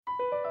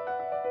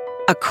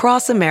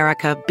Across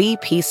America,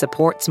 BP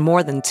supports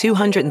more than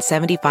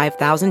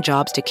 275,000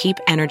 jobs to keep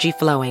energy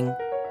flowing.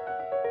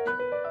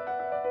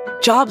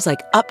 Jobs like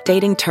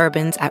updating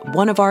turbines at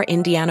one of our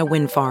Indiana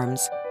wind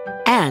farms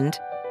and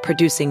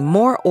producing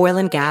more oil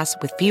and gas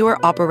with fewer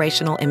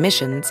operational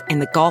emissions in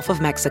the Gulf of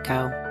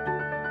Mexico.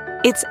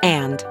 It's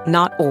and,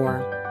 not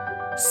or.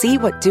 See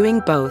what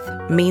doing both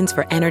means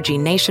for energy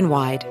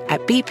nationwide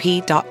at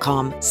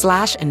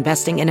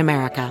bp.com/investing in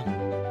America.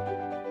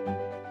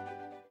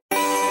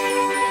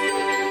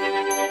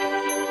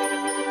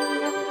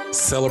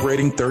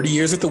 Celebrating 30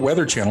 years at the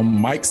Weather Channel,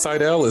 Mike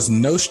Seidel is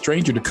no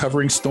stranger to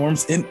covering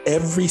storms in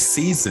every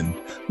season.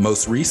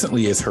 Most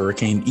recently, as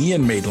Hurricane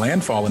Ian made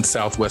landfall in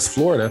Southwest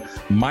Florida,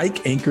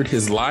 Mike anchored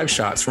his live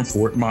shots from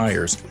Fort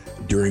Myers.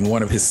 During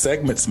one of his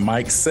segments,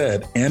 Mike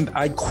said, and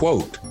I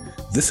quote,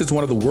 "This is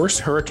one of the worst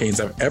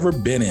hurricanes I've ever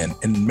been in,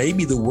 and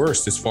maybe the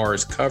worst as far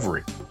as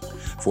covering."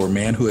 For a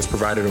man who has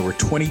provided over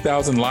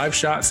 20,000 live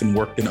shots and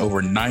worked in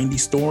over 90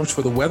 storms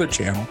for the Weather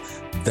Channel,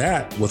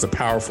 that was a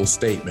powerful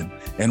statement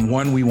and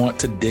one we want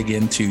to dig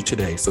into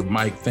today. So,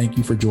 Mike, thank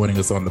you for joining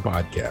us on the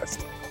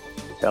podcast.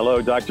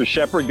 Hello, Dr.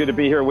 Shepard. Good to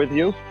be here with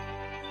you.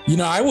 You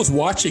know, I was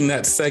watching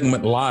that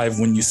segment live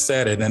when you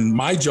said it, and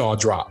my jaw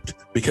dropped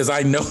because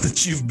I know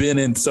that you've been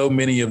in so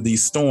many of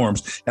these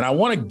storms, and I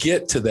want to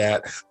get to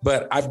that,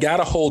 but I've got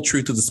to hold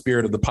true to the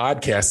spirit of the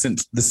podcast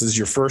since this is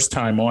your first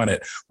time on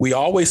it. We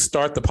always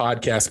start the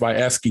podcast by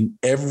asking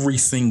every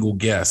single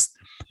guest,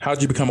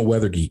 how'd you become a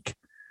weather geek?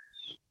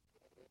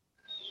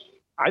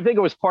 I think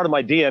it was part of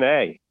my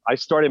DNA. I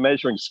started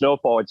measuring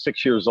snowfall at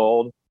 6 years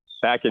old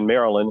back in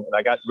Maryland, and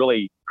I got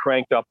really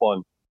cranked up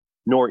on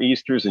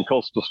nor'easters and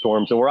coastal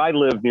storms. And where I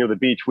lived near the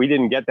beach, we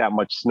didn't get that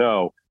much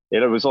snow. It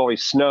was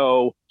always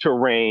snow to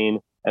rain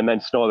and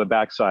then snow on the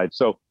backside.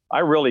 So I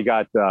really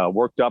got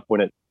worked up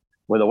when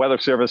the Weather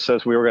Service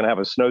says we were going to have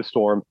a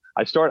snowstorm.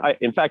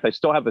 In fact, I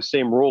still have the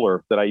same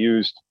ruler that I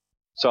used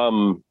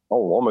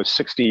almost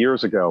 60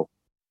 years ago.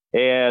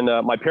 And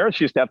my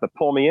parents used to have to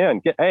pull me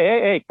in.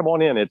 Hey, come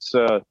on in. It's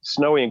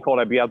snowy and cold.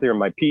 I'd be out there in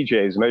my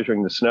PJs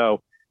measuring the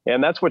snow.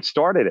 And that's what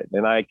started it.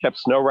 And I kept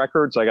snow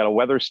records. I got a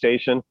weather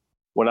station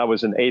when I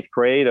was in 8th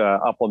grade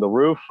up on the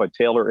roof at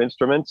Taylor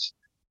Instruments.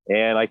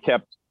 And I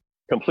kept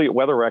complete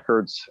weather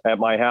records at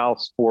my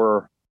house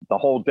for the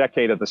whole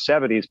decade of the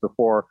 70s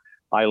before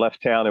I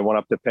left town and went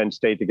up to Penn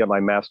State to get my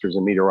master's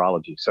in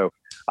meteorology. So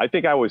I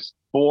think I was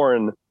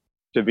born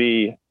to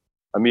be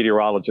a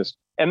meteorologist.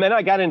 And then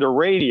I got into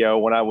radio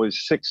when I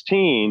was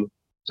 16.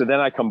 So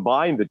then I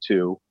combined the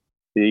two,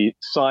 the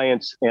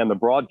science and the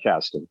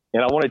broadcasting.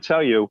 And I want to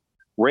tell you,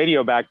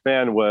 radio back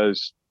then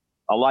was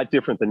a lot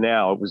different than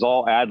now. It was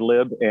all ad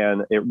lib,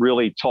 and it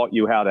really taught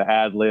you how to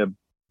ad lib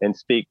and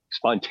speak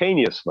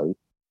spontaneously.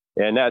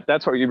 And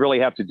that's what you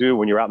really have to do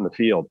when you're out in the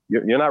field.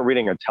 You're not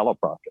reading a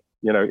teleprompter.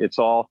 You know, it's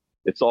all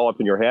up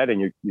in your head,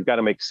 and you've got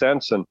to make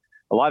sense. And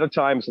a lot of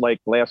times, like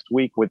last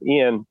week with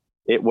Ian,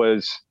 it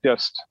was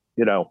just,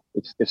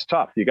 it's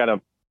tough. You got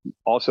to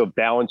also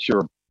balance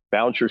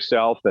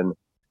yourself and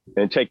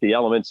take the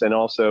elements and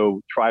also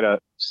try to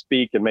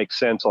speak and make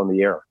sense on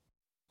the air.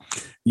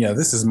 Yeah,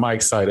 this is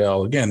Mike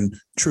Seidel, again,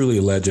 truly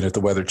a legend at the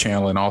Weather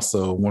Channel and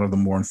also one of the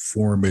more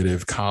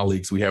informative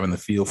colleagues we have in the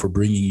field for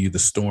bringing you the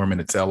storm in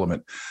its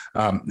element.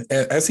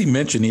 As he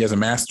mentioned, he has a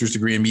master's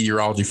degree in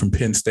meteorology from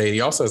Penn State.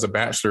 He also has a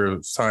Bachelor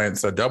of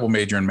Science, a double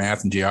major in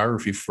math and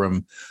geography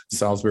from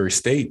Salisbury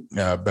State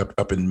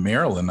up in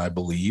Maryland, I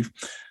believe.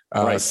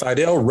 Right.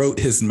 Seidel wrote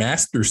his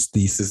master's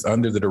thesis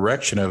under the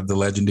direction of the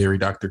legendary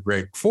Dr.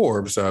 Greg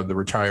Forbes, the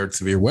retired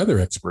severe weather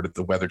expert at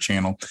the Weather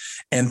Channel.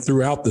 And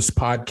throughout this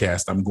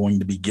podcast, I'm going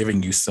to be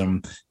giving you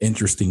some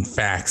interesting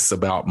facts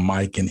about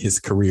Mike and his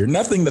career.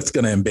 Nothing that's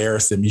going to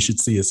embarrass him. You should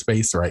see his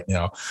face right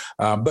now.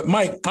 But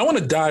Mike, I want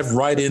to dive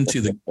right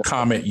into the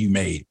comment you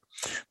made,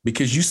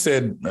 because you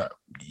said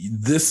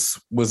this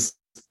was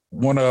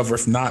one of,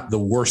 if not the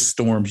worst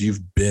storms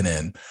you've been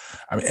in.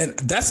 I mean, and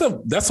that's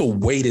a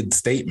weighted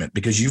statement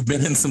because you've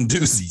been in some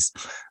doozies.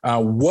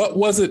 What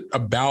was it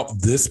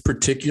about this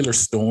particular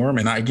storm?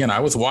 And I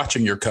was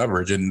watching your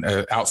coverage and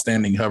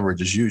outstanding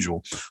coverage as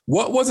usual.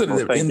 What was it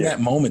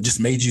that moment just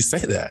made you say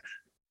that?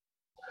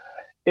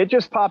 It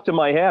just popped in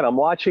my head. I'm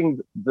watching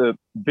the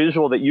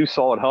visual that you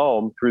saw at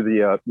home through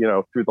the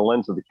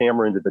lens of the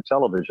camera into the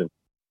television.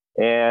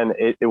 And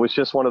it was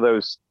just one of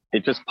those,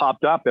 it just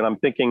popped up and I'm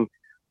thinking,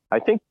 I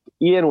think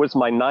Ian was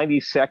my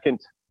 92nd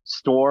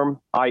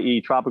storm,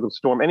 i.e. tropical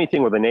storm,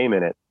 anything with a name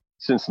in it,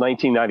 since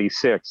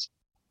 1996.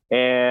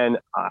 And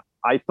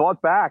I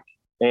thought back,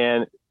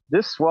 and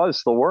this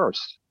was the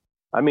worst.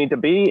 I mean, to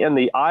be in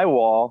the eye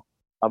wall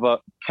of a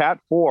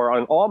Cat 4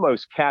 on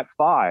almost Cat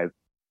 5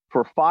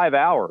 for 5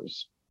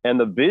 hours, and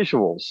the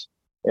visuals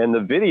and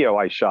the video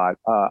I shot,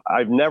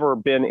 I've never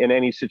been in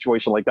any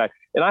situation like that.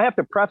 And I have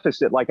to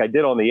preface it like I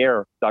did on the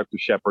air, Dr.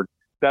 Shepard,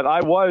 that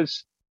I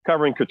was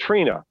covering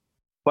Katrina,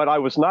 but I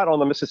was not on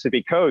the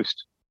Mississippi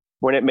coast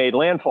when it made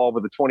landfall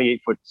with a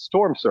 28-foot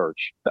storm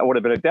surge. That would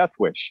have been a death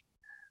wish.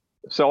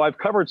 So I've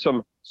covered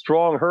some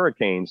strong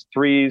hurricanes,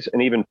 3s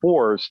and even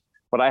 4s,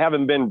 but I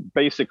haven't been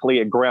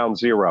basically at ground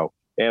zero.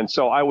 And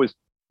so I was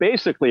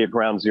basically at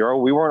ground zero.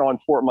 We weren't on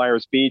Fort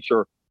Myers Beach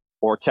or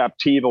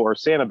Captiva or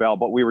Sanibel,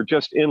 but we were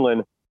just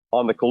inland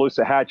on the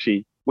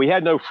Caloosahatchee. We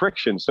had no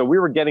friction, so we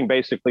were getting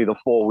basically the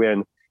full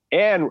wind.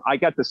 And I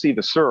got to see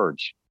the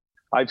surge.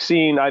 I've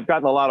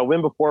gotten a lot of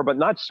wind before, but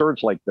not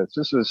surge like this.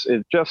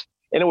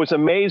 And it was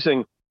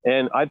amazing.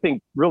 And I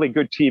think really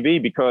good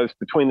TV, because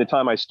between the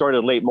time I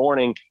started late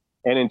morning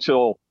and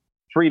until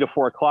 3 to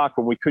 4 o'clock,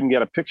 when we couldn't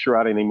get a picture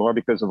out anymore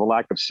because of a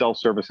lack of cell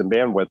service and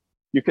bandwidth,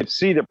 you could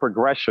see the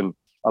progression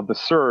of the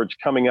surge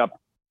coming up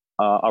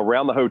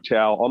around the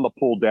hotel on the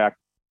pool deck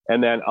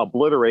and then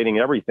obliterating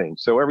everything.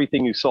 So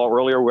everything you saw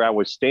earlier where I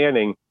was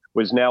standing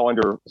was now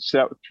under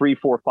 3,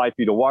 4, 5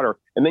 feet of water.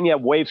 And then you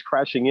have waves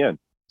crashing in.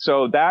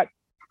 So that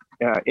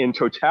in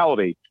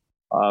totality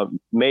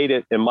made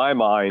it, in my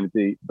mind,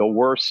 the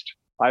worst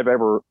I've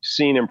ever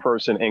seen in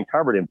person and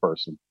covered in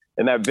person.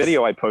 And that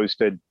video I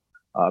posted,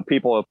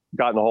 people have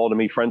gotten a hold of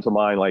me, friends of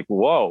mine, like,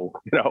 whoa,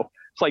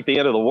 it's like the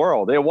end of the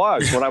world. It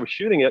was. When I was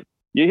shooting it,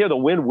 you hear the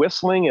wind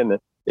whistling, and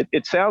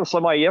it sounds,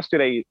 somebody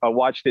yesterday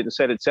watched it and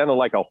said it sounded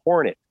like a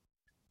hornet,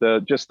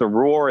 just the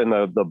roar and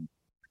the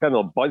kind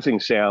of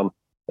buzzing sound.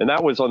 And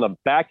that was on the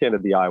back end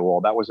of the eye wall.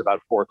 That was about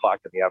 4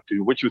 o'clock in the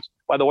afternoon, which was,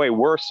 by the way,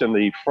 worse than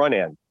the front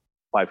end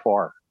by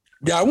far.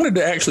 Yeah, I wanted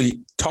to actually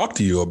talk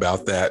to you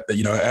about that.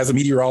 As a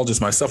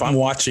meteorologist myself, I'm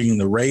watching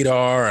the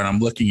radar and I'm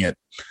looking at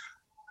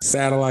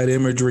satellite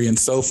imagery and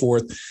so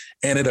forth.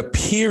 And it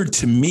appeared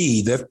to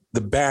me that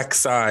the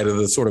backside of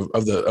the sort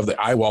of the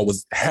eye wall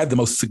had the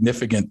most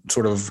significant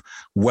sort of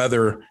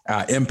weather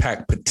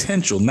impact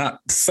potential. Not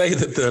to say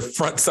that the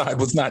front side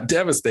was not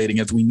devastating,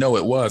 as we know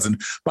it was.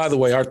 And by the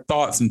way, our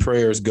thoughts and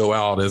prayers go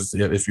out as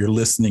if you're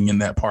listening in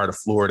that part of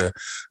Florida.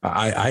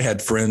 I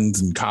had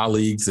friends and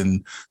colleagues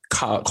and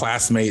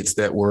classmates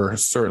that were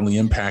certainly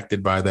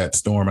impacted by that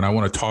storm. And I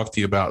want to talk to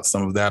you about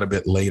some of that a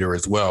bit later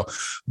as well.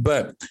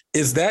 But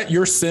is that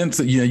your sense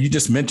that, you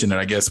just mentioned it,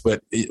 I guess,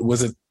 but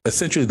was it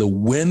essentially the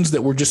winds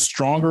that were just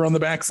stronger on the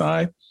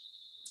backside?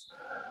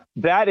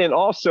 That, and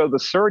also the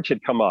surge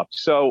had come up.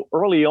 So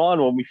early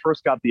on, when we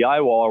first got the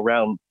eye wall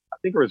around, I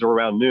think it was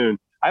around noon,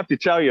 I have to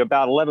tell you,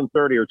 about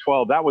 11:30 or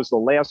 12, that was the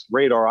last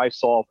radar I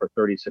saw for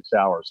 36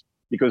 hours,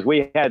 because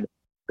we had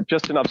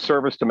just enough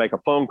service to make a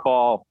phone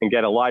call and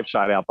get a live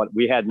shot out, but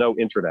we had no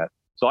internet.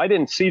 So I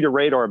didn't see the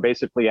radar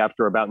basically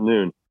after about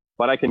noon.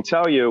 But I can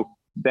tell you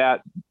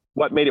that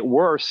what made it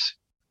worse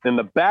in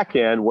the back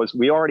end was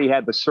we already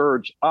had the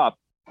surge up.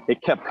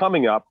 It kept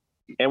coming up,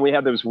 and we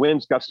had those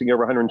winds gusting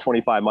over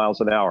 125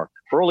 miles an hour.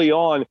 Early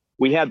on,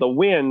 we had the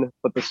wind,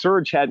 but the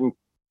surge hadn't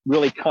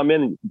really come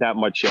in that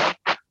much yet.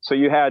 So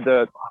you had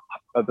the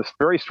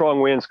very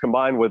strong winds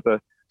combined with the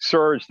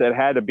surge that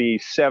had to be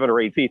 7 or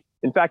 8 feet.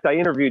 In fact, I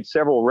interviewed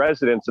several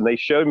residents, and they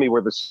showed me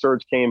where the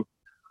surge came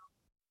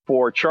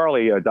for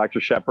Charlie, Dr.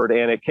 Shepard,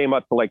 and it came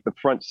up to like the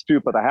front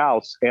stoop of the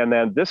house. And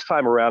then this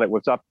time around, it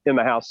was up in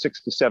the house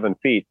 6 to 7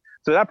 feet.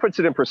 So that puts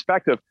it in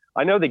perspective.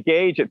 I know the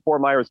gauge at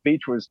Fort Myers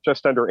Beach was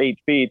just under 8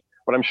 feet,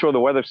 but I'm sure the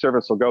Weather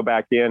Service will go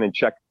back in and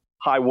check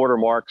high water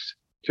marks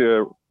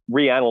to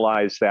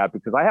reanalyze that,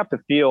 because I have to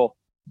feel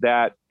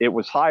that it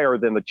was higher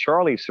than the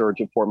Charlie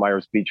surge at Fort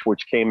Myers Beach,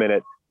 which came in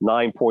at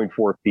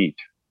 9.4 feet.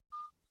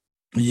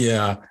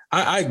 Yeah,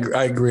 I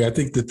agree. I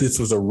think that this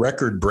was a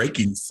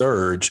record-breaking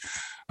surge,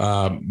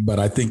 but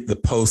I think the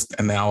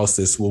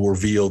post-analysis will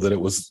reveal that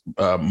it was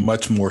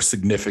much more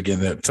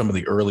significant than some of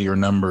the earlier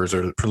numbers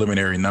or the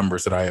preliminary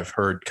numbers that I have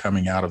heard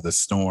coming out of the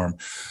storm.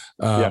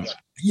 Yes.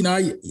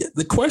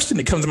 The question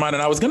that comes to mind,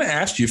 and I was going to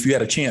ask you if you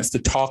had a chance to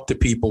talk to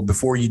people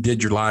before you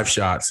did your live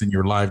shots and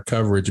your live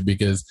coverage,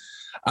 because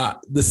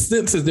the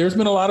sense is there's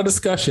been a lot of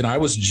discussion. I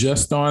was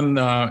just on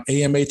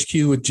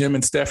AMHQ with Jim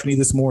and Stephanie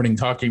this morning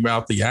talking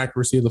about the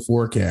accuracy of the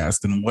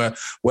forecast and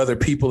whether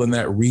people in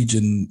that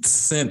region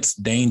sense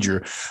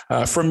danger.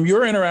 From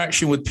your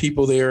interaction with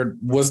people there,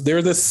 was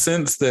there this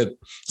sense that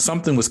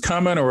something was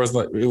coming, or was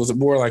it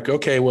more like,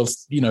 okay, well,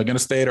 going to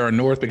stay at our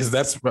north? Because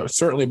that's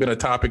certainly been a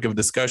topic of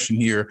discussion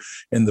here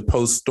in the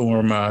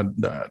post-storm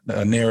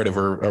narrative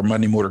or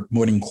Monday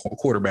morning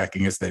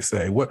quarterbacking, as they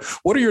say. What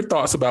are your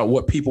thoughts about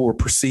what people were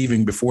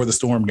perceiving before the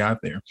storm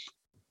got there?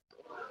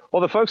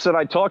 Well, the folks that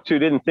I talked to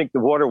didn't think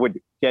the water would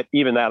get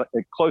even that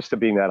close to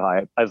being that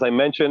high. As I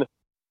mentioned,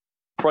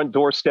 front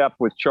doorstep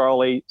with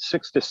Charlie,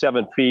 6 to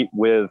 7 feet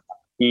with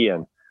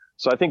Ian.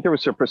 So I think there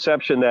was a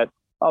perception that,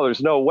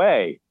 there's no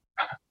way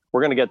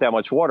we're going to get that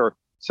much water.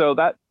 So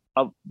that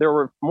there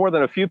were more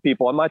than a few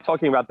people, I'm not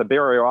talking about the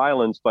Barrier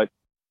Islands, but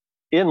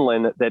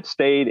inland, that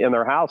stayed in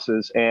their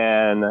houses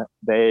and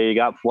they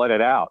got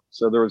flooded out.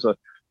 So there was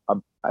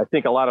I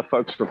think a lot of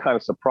folks were kind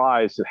of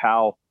surprised at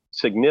how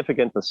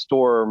significant the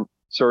storm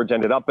surge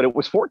ended up, but it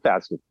was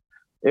forecasted.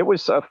 It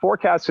was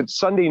forecasted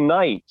Sunday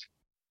night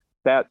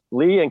that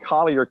Lee and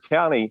Collier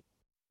County,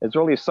 as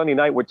early as Sunday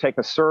night, would take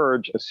a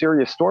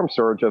serious storm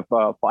surge of,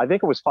 I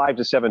think it was 5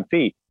 to 7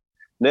 feet.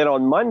 And then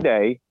on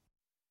Monday,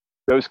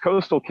 those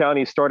coastal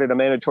counties started a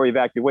mandatory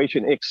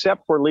evacuation,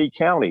 except for Lee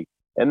County.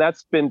 And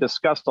that's been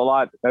discussed a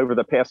lot over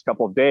the past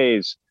couple of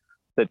days,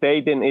 that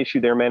they didn't issue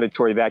their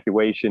mandatory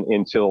evacuation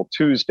until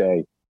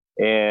Tuesday.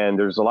 and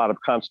there's a lot of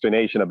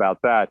consternation about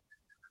that.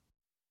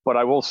 But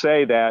I will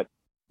say that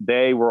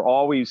they were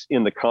always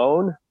in the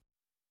cone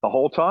the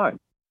whole time.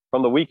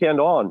 From the weekend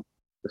on,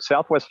 the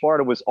Southwest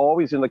Florida was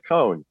always in the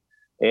cone.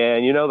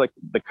 And, you know,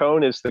 the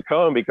cone is the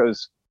cone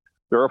because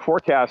there are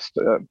forecast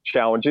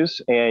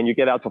challenges, and you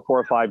get out to 4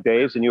 or 5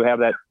 days and you have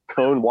that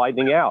cone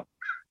widening out.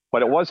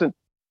 But it wasn't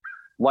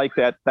like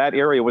that. That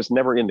area was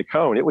never in the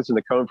cone. It was in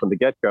the cone from the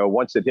get-go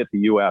once it hit the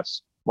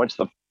U.S., once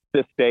the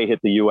 5th day hit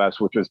the U.S.,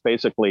 which was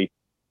basically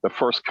the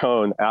first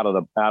cone out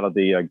of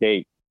the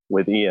gate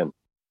with Ian.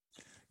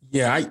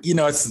 Yeah,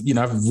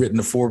 I've written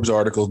a Forbes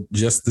article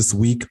just this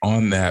week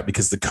on that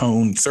because the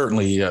cone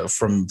certainly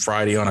from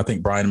Friday on, I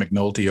think Brian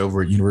McNulty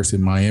over at University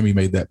of Miami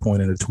made that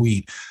point in a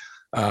tweet.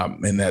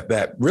 And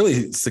that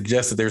really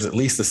suggests that there's at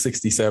least a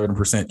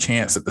 67%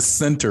 chance that the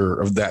center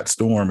of that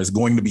storm is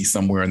going to be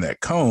somewhere in that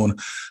cone.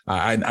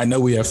 I know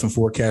we have some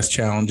forecast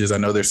challenges. I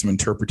know there's some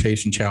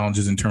interpretation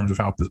challenges in terms of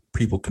how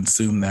people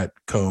consume that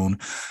cone.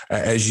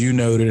 As you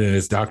noted, and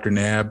as Dr.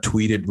 Knabb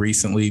tweeted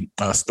recently,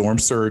 storm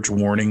surge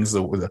warnings.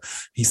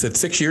 He said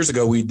 6 years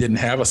ago, we didn't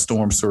have a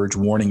storm surge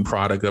warning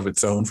product of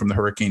its own from the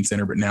Hurricane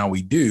Center, but now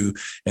we do.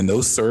 And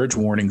those surge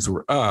warnings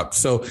were up.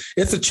 So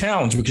it's a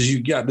challenge because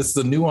this is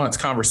a nuanced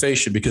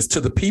conversation. Because to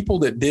the people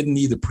that didn't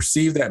either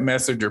perceive that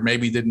message or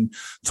maybe didn't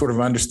sort of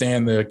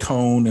understand the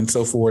cone and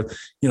so forth,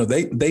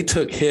 they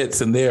took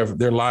hits and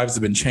their lives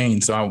have been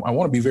changed. So I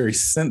want to be very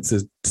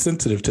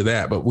sensitive to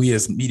that. But we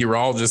as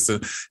meteorologists,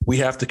 we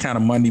have to kind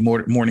of Monday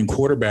morning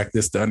quarterback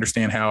this to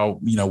understand how,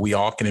 we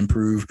all can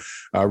improve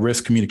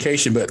risk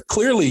communication. But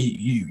clearly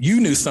you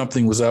knew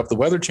something was up. The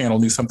Weather Channel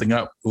knew something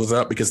was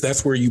up because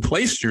that's where you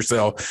placed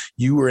yourself.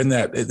 You were in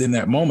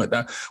that moment,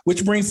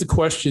 which brings the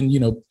question,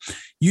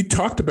 you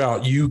talked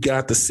about you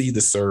got to see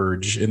the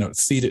surge,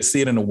 see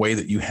it in a way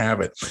that you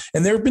have it.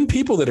 And there have been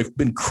people that have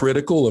been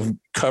critical of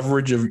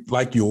coverage of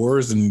like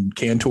yours and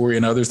Cantori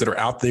and others that are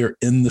out there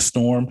in the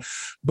storm.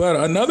 But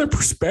another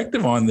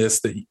perspective on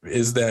this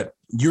is that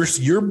you're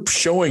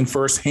showing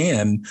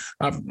firsthand,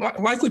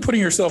 likely putting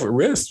yourself at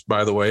risk,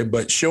 by the way,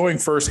 but showing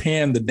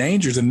firsthand the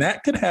dangers. And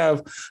that could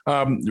have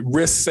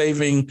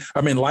life-saving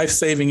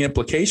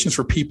implications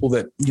for people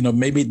that,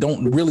 maybe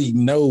don't really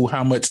know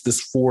how much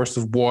this force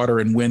of water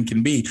and wind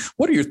can be.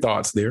 What are your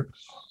thoughts there?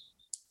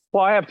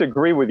 Well, I have to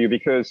agree with you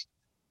because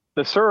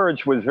the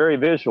surge was very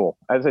visual.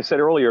 As I said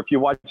earlier, if you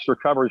watched your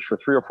coverage for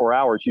 3 or 4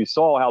 hours, you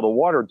saw how the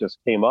water just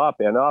came up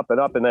and up and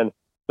up, and then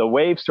the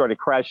waves started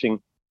crashing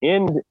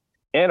in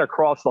and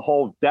across the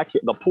whole deck,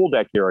 the pool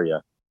deck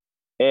area.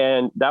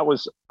 And that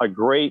was a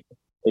great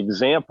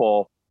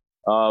example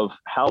of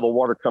how the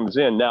water comes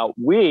in. Now,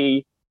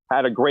 we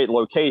had a great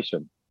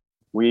location.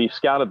 We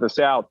scouted this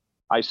out.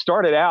 I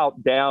started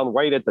out down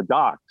right at the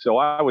dock. So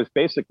I was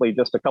basically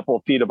just a couple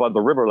of feet above the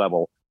river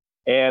level.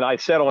 And I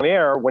said on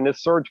air, when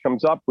this surge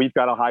comes up, we've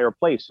got a higher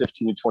place,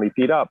 15 to 20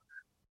 feet up.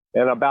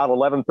 And about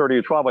 11:30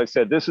 or 12, I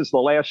said, this is the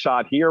last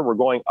shot here. We're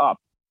going up,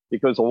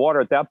 because the water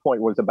at that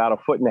point was about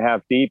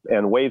 1.5 feet deep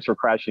and waves were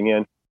crashing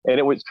in, and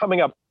it was coming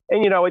up.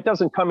 And, it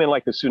doesn't come in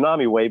like a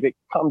tsunami wave. It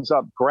comes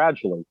up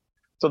gradually.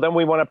 So then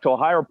we went up to a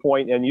higher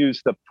point and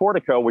used the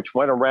portico, which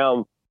went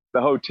around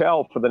the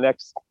hotel for the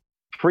next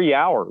 3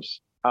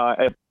 hours.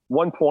 At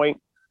one point,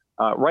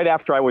 right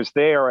after I was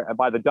there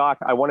by the dock,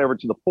 I went over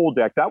to the pool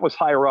deck. That was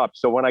higher up.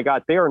 So when I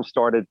got there and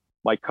started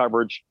my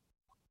coverage,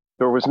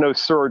 there was no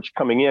surge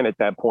coming in at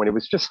that point. It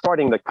was just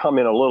starting to come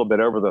in a little bit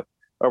over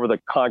the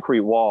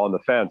concrete wall and the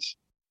fence.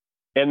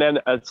 And then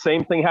the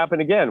same thing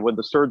happened again. When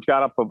the surge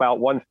got up about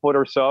 1 foot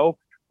or so,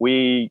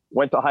 we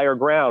went to higher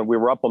ground. We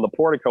were up on the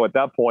portico at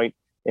that point.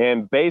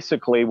 And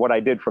basically what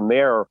I did from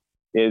there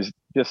is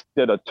just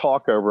did a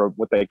talk over,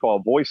 what they call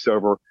a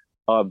voiceover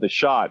of the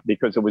shot,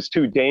 because it was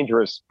too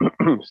dangerous,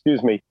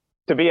 excuse me,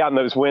 to be out in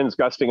those winds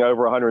gusting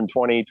over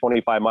 120,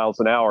 25 miles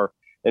an hour.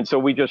 And so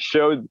we just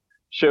showed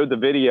the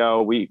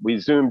video. We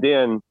zoomed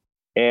in,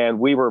 and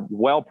we were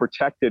well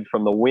protected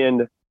from the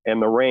wind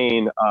and the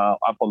rain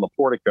up on the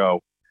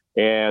portico.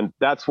 And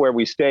that's where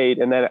we stayed.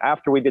 And then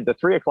after we did the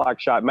 3 o'clock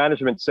shot,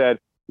 management said,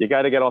 you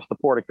got to get off the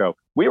portico.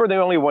 We were the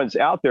only ones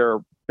out there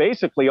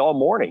basically all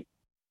morning.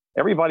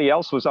 Everybody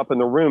else was up in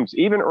the rooms.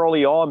 Even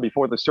early on,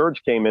 before the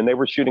surge came in, they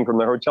were shooting from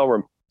the hotel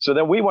room. So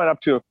then we went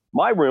up to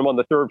my room on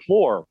the 3rd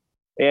floor.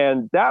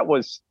 And that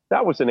was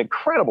an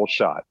incredible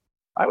shot.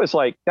 I was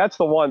like, that's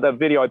the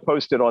video I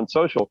posted on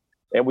social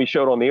and we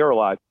showed on the air a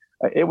lot.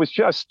 It was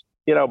just,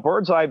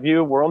 bird's eye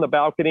view. We're on the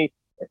balcony.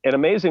 And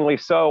amazingly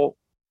so,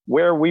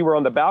 where we were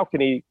on the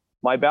balcony,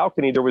 my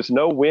balcony, there was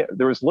no wind.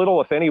 There was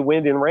little, if any,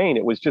 wind and rain.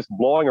 It was just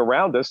blowing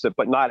around us,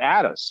 but not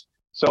at us.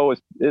 So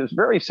it was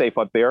very safe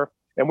up there.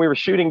 And we were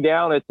shooting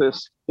down at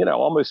this,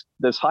 almost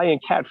this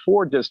high-end Cat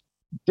 4, just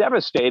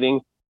devastating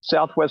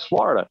Southwest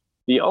Florida.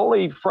 The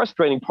only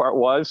frustrating part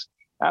was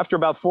after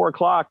about 4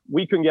 o'clock,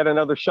 we couldn't get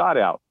another shot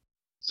out.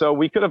 So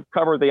we could have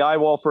covered the eye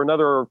wall for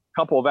another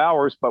couple of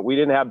hours, but we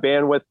didn't have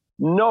bandwidth.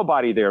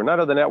 Nobody there. None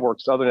of the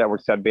networks, other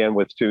networks had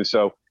bandwidth too.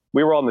 So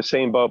we were on the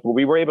same boat, but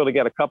we were able to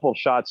get a couple of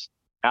shots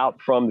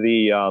out from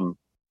the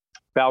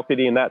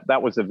balcony, and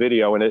that was the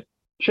video. And it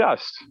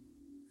just,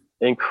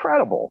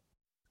 incredible.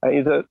 I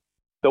mean,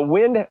 the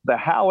wind, the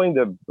howling,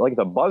 the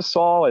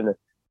buzzsaw,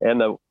 and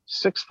the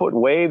 6-foot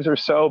waves or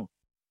so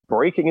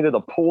breaking into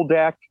the pool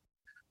deck.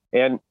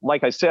 And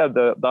like I said,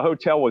 the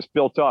hotel was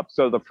built up.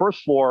 So the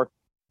first floor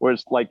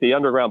was like the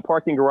underground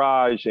parking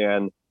garage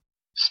and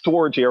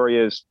storage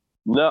areas.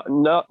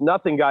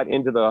 Nothing got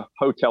into the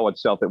hotel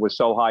itself. It was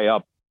so high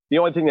up. The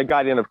only thing that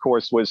got in, of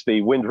course, was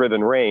the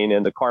wind-driven rain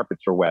and the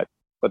carpets are wet.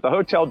 But the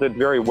hotel did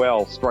very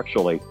well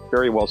structurally,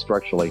 very well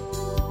structurally.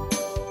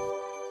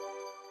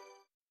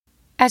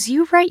 As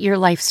you write your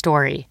life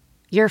story,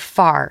 you're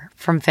far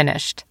from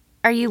finished.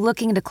 Are you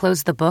looking to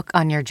close the book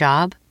on your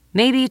job?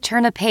 Maybe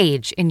turn a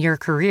page in your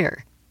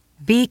career?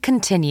 Be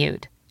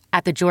continued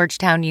at the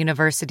Georgetown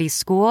University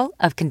School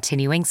of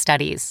Continuing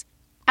Studies.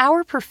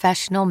 Our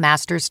professional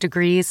master's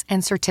degrees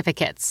and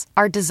certificates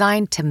are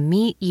designed to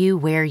meet you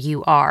where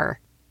you are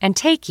and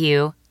take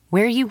you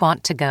where you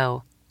want to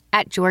go.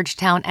 At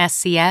Georgetown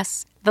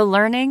SCS, the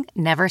learning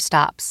never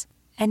stops,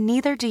 and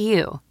neither do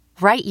you.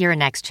 Write your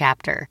next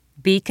chapter.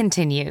 Be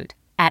continued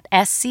at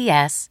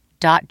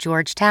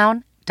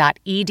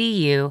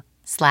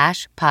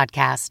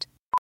scs.georgetown.edu/podcast.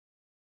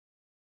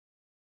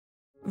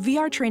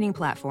 VR training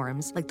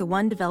platforms, like the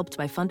one developed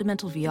by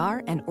Fundamental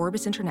VR and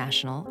Orbis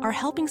International, are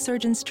helping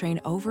surgeons train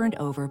over and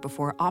over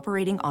before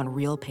operating on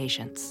real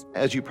patients.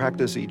 As you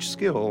practice each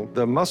skill,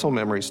 the muscle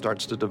memory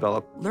starts to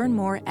develop. Learn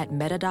more at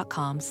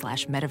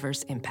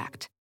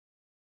meta.com/metaverseimpact.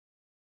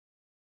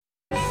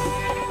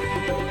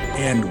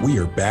 And we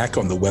are back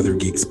on the Weather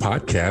Geeks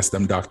podcast.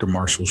 I'm Dr.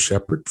 Marshall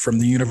Shepard from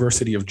the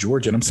University of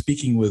Georgia, and I'm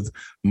speaking with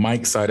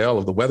Mike Seidel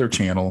of the Weather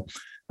Channel,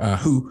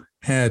 who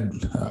had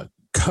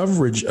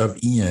coverage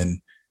of Ian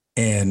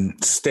and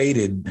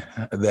stated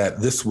that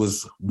this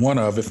was one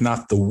of, if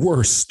not the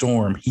worst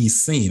storm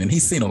he's seen, and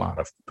he's seen a lot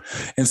of.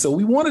 And so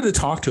we wanted to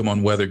talk to him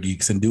on Weather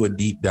Geeks and do a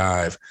deep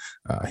dive.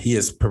 He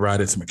has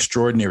provided some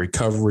extraordinary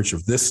coverage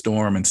of this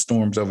storm and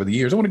storms over the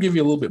years. I want to give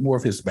you a little bit more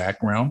of his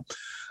background.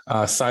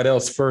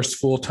 Seidel's first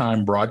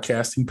full-time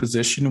broadcasting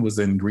position was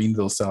in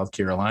Greenville, South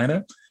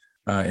Carolina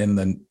in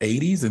the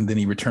 80s, and then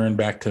he returned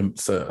back to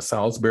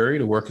Salisbury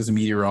to work as a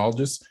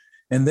meteorologist.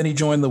 And then he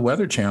joined the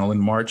Weather Channel in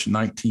March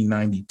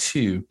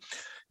 1992.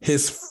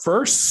 His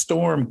first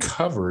storm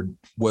covered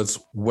was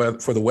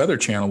for the Weather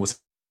Channel was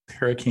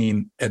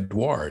Hurricane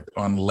Edouard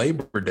on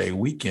Labor Day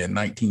weekend,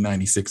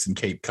 1996 in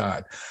Cape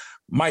Cod.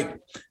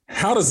 Mike,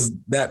 how does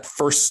that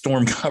first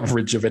storm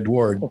coverage of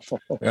Edouard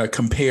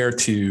compare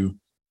to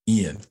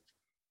Ian?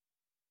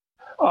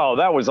 Oh,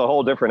 that was a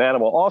whole different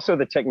animal. Also,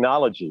 the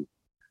technology.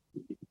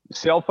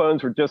 Cell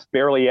phones were just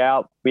barely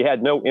out. We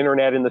had no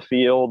internet in the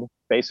field,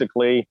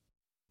 basically.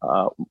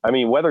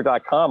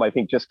 Weather.com, I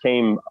think, just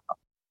came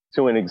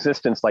to an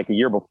existence like a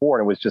year before,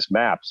 and it was just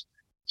maps.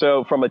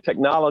 So from a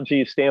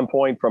technology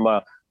standpoint, from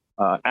a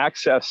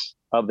access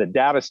of the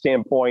data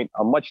standpoint,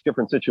 a much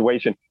different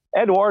situation.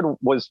 Edouard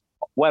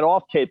went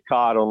off Cape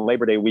Cod on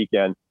Labor Day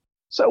weekend.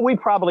 So we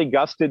probably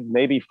gusted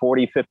maybe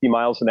 40, 50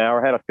 miles an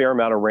hour, had a fair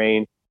amount of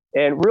rain.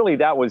 And really,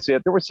 that was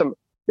it. There was some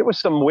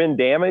wind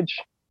damage,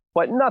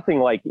 but nothing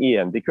like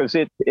Ian, because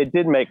it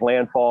did make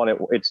landfall and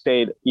it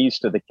stayed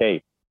east of the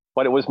Cape.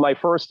 But it was my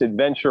first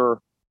adventure.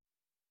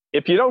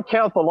 If you don't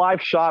count the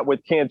live shot with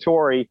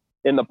Cantori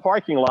in the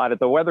parking lot at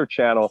the Weather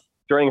Channel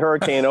during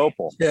Hurricane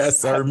Opal.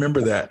 Yes, I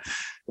remember that.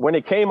 When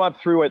it came up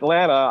through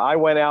Atlanta, I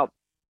went out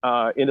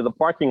into the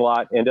parking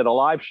lot and did a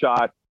live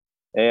shot.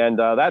 And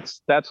that's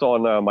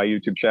on my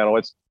YouTube channel.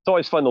 It's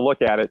always fun to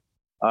look at it.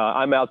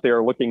 I'm out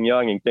there looking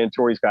young, and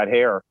Cantori's got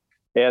hair.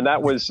 And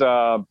that was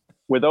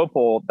with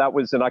Opal. That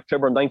was in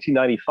October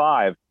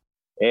 1995.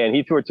 And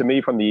he threw it to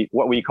me from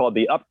what we called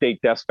the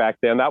update desk back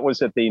then. That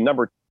was at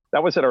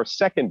our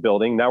second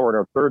building. Now we're in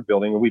our third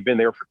building, and we've been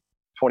there for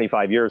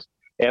 25 years.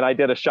 And I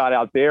did a shot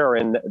out there,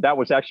 and that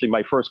was actually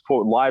my first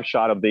quote live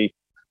shot of the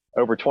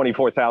over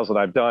 24,000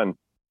 I've done.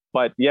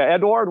 But yeah,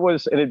 Edouard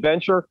was an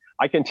adventure.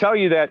 I can tell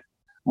you that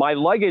my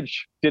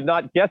luggage did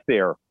not get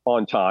there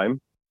on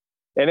time,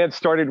 and it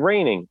started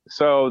raining.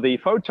 So the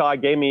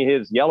photog gave me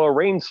his yellow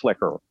rain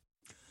slicker.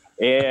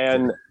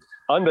 And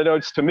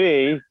unbeknownst to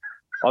me,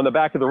 on the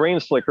back of the rain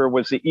slicker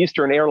was the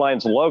Eastern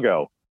Airlines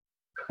logo.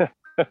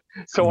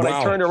 So when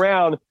I turned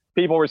around,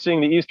 people were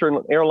seeing the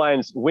Eastern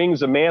Airlines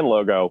Wings of Man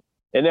logo.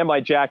 And then my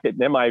jacket, and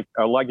then my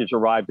luggage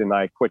arrived, and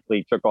I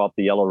quickly took off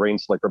the yellow rain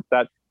slicker.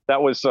 That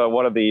was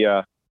one of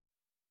the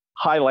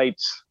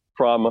highlights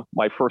from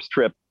my first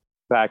trip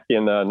back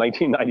in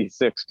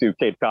 1996 to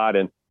Cape Cod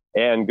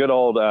and good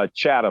old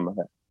Chatham.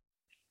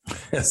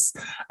 Yes,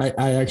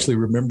 I actually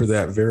remember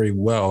that very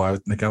well. I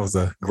think I was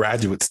a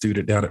graduate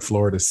student down at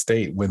Florida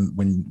State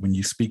when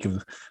you speak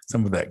of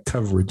some of that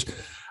coverage.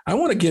 I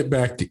want to get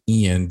back to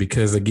Ian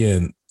because,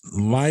 again,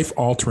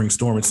 life-altering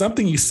storm. It's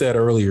something you said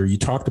earlier. You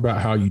talked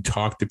about how you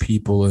talk to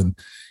people, and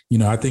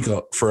I think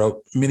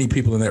for many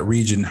people in that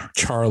region,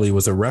 Charlie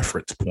was a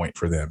reference point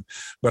for them.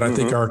 But I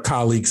think our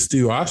colleague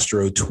Stu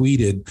Ostro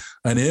tweeted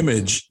an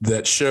image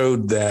that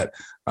showed that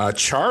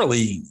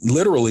Charlie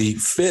literally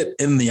fit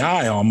in the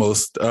eye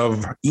almost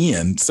of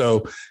Ian.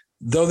 So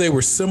though they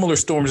were similar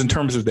storms in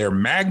terms of their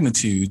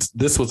magnitudes,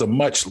 this was a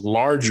much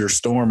larger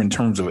storm in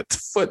terms of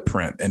its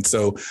footprint. And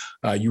so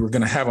you were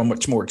going to have a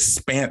much more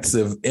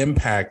expansive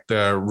impact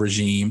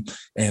regime,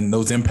 and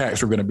those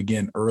impacts were going to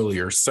begin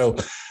earlier. So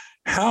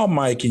how,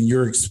 Mike, in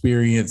your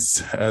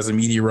experience as a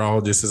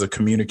meteorologist, as a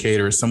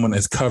communicator, as someone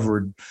that's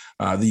covered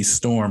these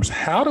storms,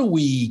 how do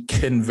we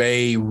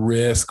convey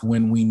risk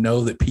when we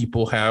know that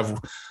people have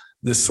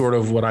this sort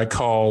of what I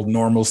call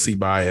normalcy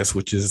bias,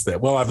 which is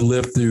that, well, I've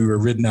lived through or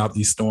ridden out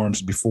these storms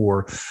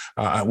before,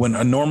 when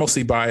a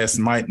normalcy bias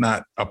might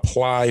not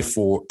apply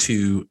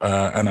to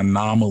an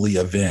anomaly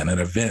event, an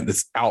event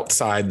that's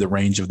outside the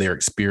range of their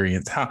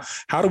experience?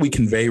 How do we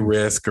convey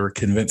risk or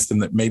convince them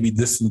that maybe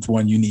this is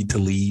one you need to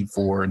leave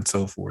for and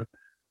so forth?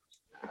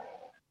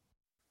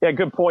 Yeah,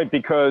 good point,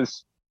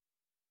 because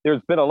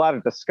there's been a lot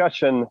of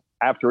discussion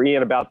after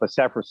Ian about the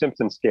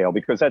Saffir-Simpson scale,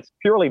 because that's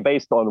purely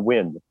based on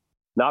wind,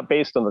 not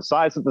based on the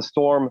size of the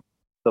storm,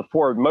 the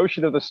forward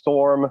motion of the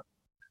storm.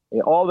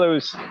 And all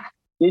those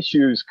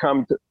issues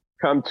come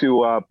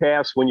to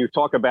pass when you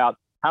talk about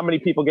how many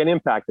people get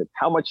impacted,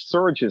 how much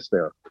surge is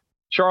there.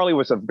 Charley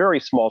was a very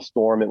small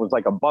storm. It was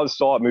like a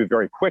buzzsaw. It moved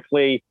very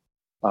quickly.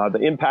 The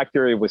impact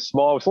area was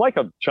small. It was like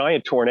a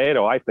giant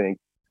tornado, I think.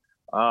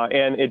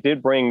 And it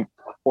did bring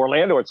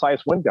Orlando its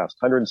highest wind gust,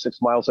 106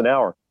 miles an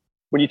hour.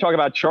 When you talk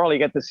about Charley, you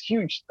get this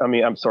huge,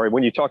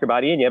 when you talk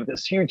about Ian, you have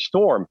this huge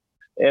storm.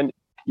 And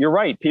you're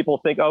right. People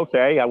think,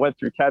 okay, I went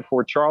through Cat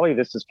 4 Charley.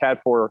 This is Cat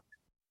 4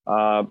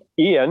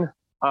 Ian.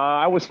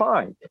 I was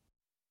fine.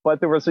 But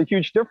there was a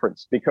huge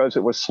difference because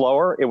it was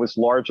slower, it was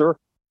larger,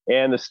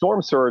 and the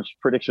storm surge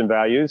prediction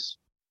values,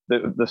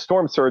 the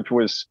storm surge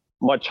was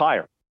much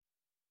higher.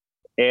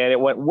 And it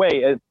went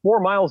 4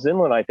 miles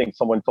inland, I think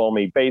someone told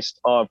me, based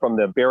on from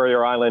the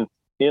Barrier Island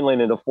inland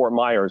into Fort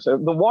Myers. The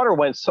water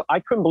went,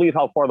 I couldn't believe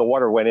how far the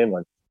water went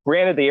inland.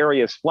 Granted, the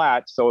area is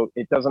flat, so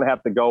it doesn't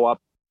have to go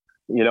up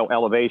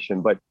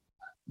elevation, but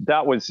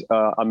that was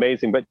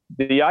amazing. But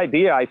the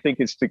idea, I think,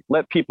 is to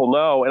let people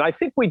know, and I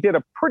think we did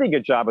a pretty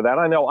good job of that.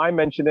 I know I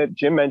mentioned it,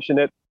 Jim mentioned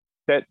it,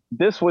 that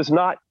this was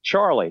not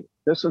Charley.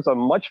 This was a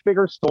much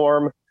bigger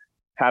storm,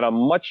 had a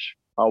much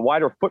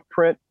wider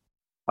footprint,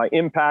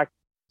 impact,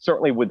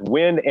 certainly with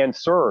wind and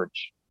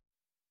surge.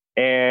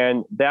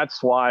 And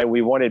that's why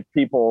we wanted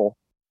people,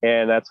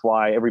 and that's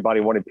why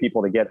everybody wanted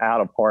people to get out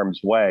of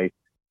harm's way.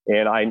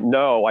 And I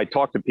know I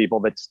talked to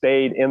people that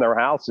stayed in their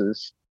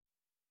houses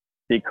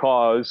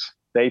because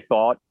they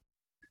thought,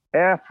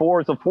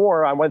 4 is a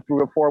 4. I went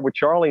through a 4 with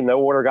Charley. No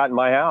water got in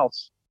my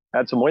house.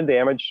 Had some wind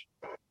damage.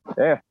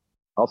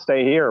 I'll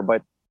stay here.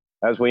 But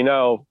as we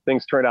know,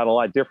 things turned out a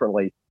lot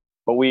differently.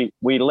 But we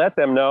let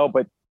them know.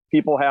 But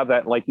people have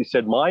that, like you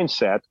said,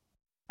 mindset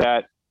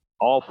that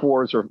all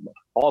fours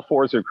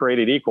are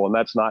created equal, and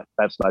that's not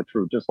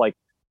true. Just like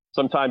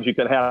sometimes you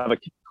can have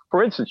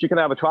for instance, you can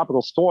have a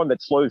tropical storm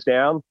that slows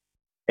down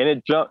and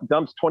it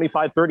dumps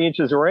 25, 30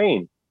 inches of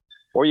rain.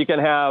 Or you can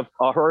have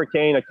a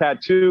hurricane, a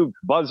Cat 2,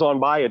 buzz on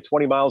by at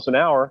 20 miles an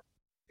hour,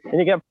 and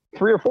you get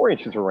 3 or 4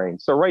 inches of rain.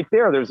 So right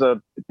there's a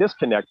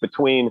disconnect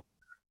between,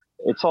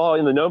 it's all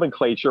in the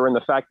nomenclature and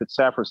the fact that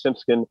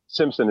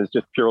Saffir-Simpson is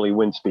just purely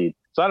wind speed.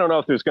 So I don't know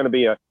if there's going to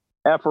be an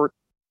effort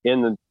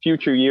in the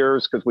future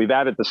years, because we've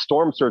added the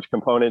storm surge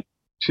component,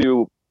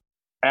 to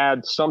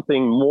add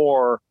something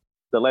more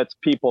that lets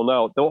people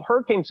know. The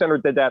Hurricane Center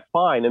did that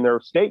fine in their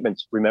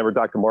statements. Remember,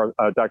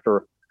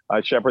 Dr.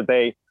 Shepard,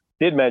 they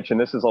did mention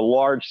this is a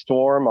large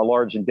storm, a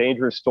large and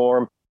dangerous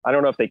storm. I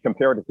don't know if they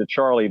compared it to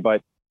Charley,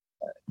 but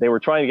they were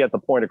trying to get the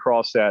point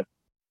across that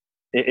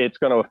it's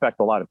going to affect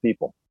a lot of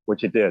people,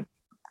 which it did.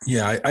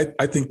 Yeah,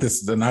 I think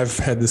this, and I've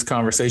had this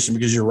conversation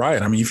because you're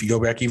right. I mean, if you go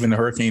back even to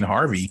Hurricane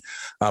Harvey,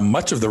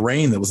 much of the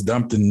rain that was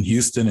dumped in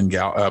Houston and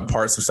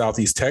parts of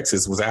Southeast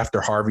Texas was after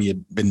Harvey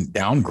had been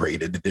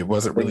downgraded. It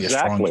wasn't really a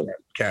strong,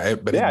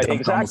 but yeah,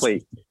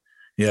 exactly.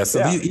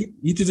 So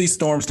each of these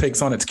storms takes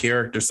on its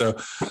character. So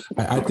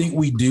I think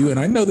we do.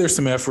 And I know there's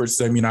some efforts.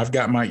 I mean, I've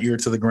got my ear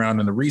to the ground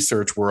in the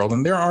research world,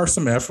 and there are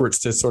some efforts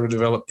to sort of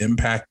develop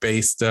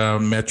impact-based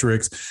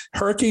metrics.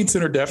 Hurricane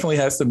Center definitely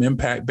has some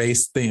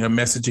impact-based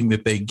messaging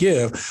that they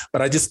give,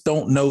 but I just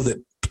don't know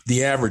that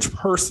the average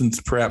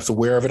person's perhaps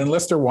aware of it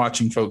unless they're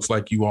watching folks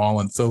like you all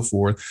and so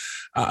forth.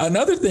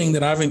 Another thing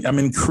that I'm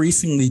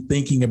increasingly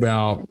thinking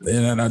about,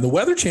 and the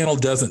Weather Channel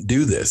doesn't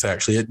do this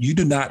actually. You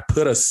do not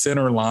put a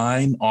center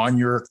line on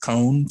your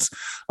cones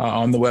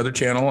on the Weather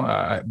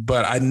Channel,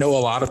 but I know a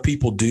lot of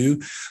people do.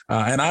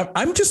 And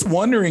I'm just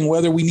wondering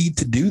whether we need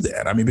to do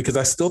that. I mean, because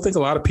I still think a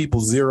lot of people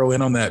zero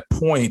in on that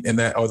point and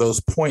that, or those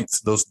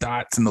points, those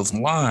dots and those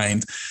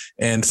lines,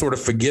 and sort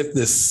of forget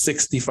this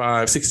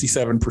 65,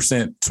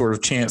 67% sort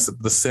of chance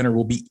that the center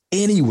will be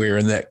anywhere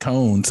in that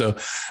cone. So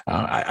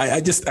I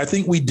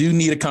think we do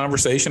need a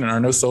conversation, and I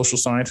know social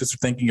scientists are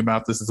thinking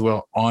about this as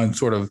well, on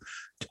sort of,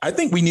 I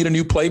think we need a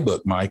new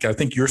playbook, Mike. I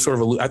think you're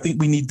I think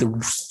we need to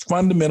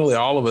fundamentally,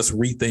 all of us,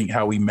 rethink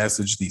how we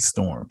message these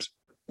storms.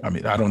 I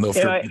mean, I don't know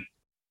if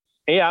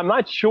I'm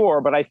not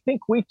sure, but I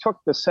think we took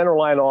the center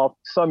line off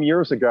some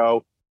years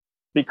ago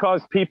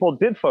because people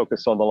did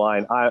focus on the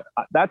line.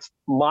 That's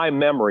my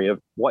memory of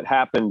what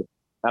happened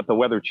at the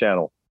Weather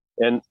Channel.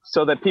 And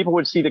so that people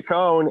would see the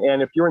cone,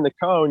 and if you're in the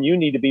cone, you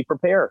need to be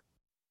prepared.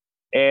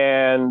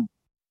 And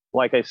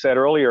like I said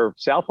earlier,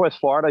 Southwest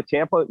Florida,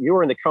 Tampa, you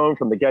were in the cone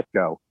from the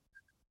get-go.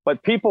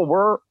 But people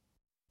were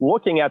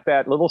looking at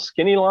that little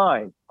skinny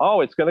line.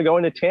 Oh, it's going to go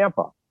into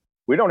Tampa.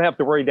 We don't have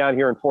to worry down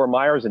here in Fort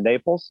Myers and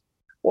Naples.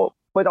 Well,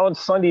 but on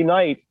Sunday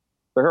night,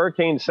 the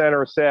Hurricane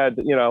Center said,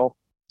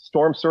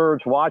 storm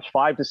surge watch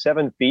 5 to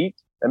 7 feet.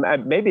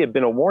 And maybe it had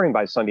been a warning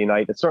by Sunday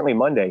night. It's certainly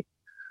Monday.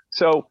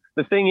 So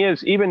the thing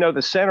is, even though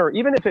the center,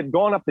 even if it had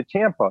gone up to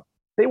Tampa,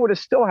 they would have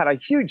still had a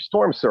huge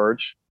storm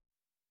surge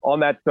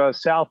on that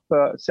south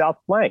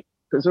flank,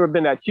 because there would have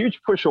been that huge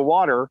push of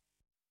water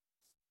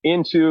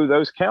into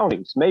those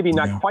counties. Maybe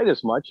not quite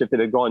as much if it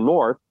had gone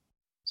north,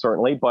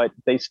 certainly, but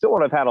they still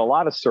would have had a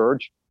lot of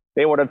surge.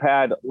 They would have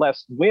had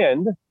less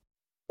wind.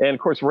 And of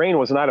course, rain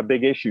was not a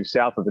big issue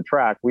south of the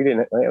track. We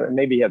didn't,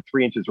 maybe had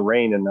 3 inches of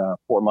rain in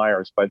Fort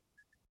Myers, but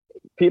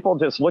people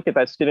just look at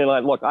that skinny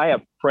line. Look, I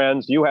have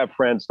friends, you have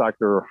friends,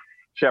 Dr.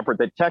 Shepard,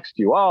 that text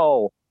you,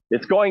 oh,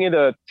 it's going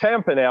into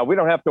Tampa now. We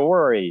don't have to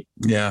worry.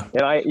 Yeah.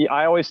 And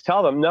I always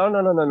tell them,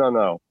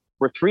 no.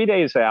 We're 3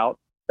 days out.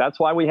 That's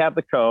why we have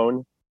the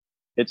cone.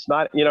 It's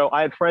not,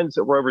 I had friends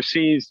that were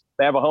overseas.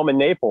 They have a home in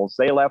Naples.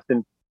 They left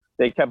and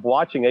they kept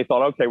watching. They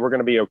thought, okay, we're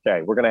going to be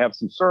okay. We're going to have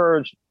some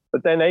surge.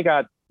 But then they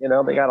got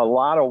a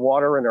lot of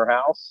water in their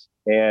house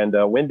and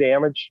wind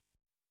damage.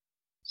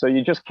 So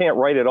you just can't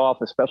write it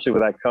off, especially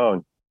with that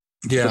cone.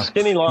 Yeah. The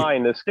skinny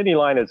line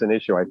is an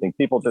issue. I think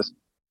people just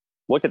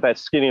look at that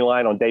skinny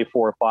line on day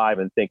 4 or 5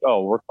 and think,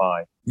 oh, we're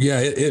fine. Yeah,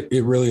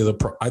 it really is.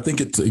 I think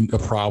it's a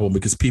problem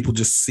because people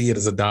just see it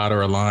as a dot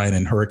or a line,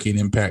 and hurricane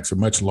impacts are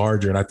much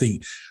larger. And I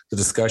think the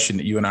discussion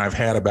that you and I have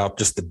had about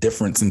just the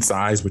difference in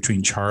size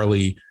between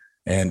Charlie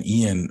and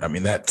Ian, I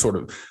mean, that sort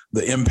of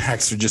the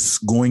impacts are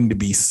just going to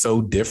be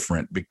so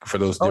different for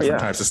those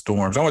different types of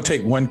storms. I want to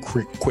take one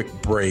quick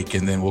break,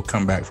 and then we'll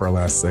come back for our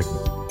last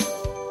segment.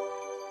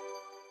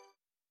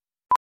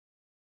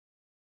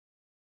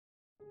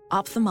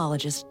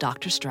 Ophthalmologist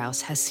Dr.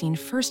 Strauss has seen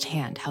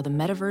firsthand how the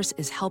metaverse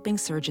is helping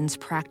surgeons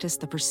practice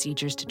the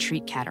procedures to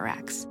treat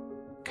cataracts.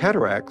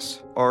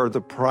 Cataracts are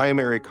the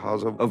primary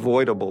cause of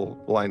avoidable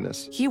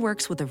blindness. He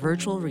works with a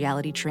virtual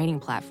reality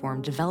training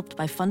platform developed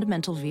by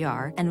Fundamental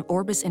VR and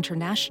Orbis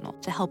International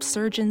to help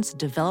surgeons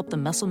develop the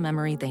muscle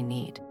memory they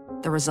need.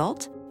 The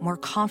result? More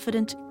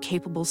confident,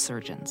 capable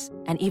surgeons.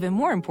 And even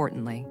more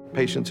importantly,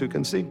 patients who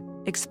can see.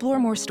 Explore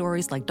more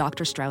stories like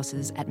Dr.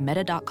 Strauss's at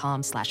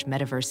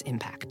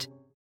meta.com/metaverseimpact.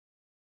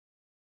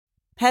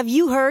 Have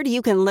you heard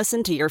you can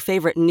listen to your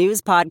favorite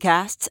news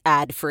podcasts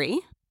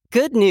ad-free?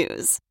 Good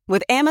news.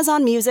 With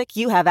Amazon Music,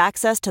 you have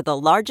access to the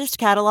largest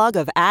catalog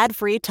of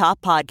ad-free top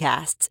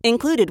podcasts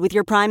included with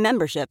your Prime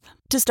membership.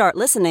 To start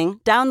listening,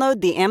 download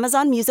the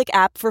Amazon Music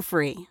app for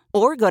free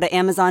or go to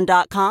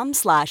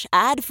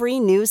amazon.com/ad-free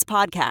news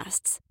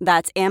podcasts.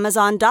 That's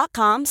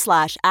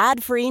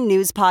amazon.com/ad-free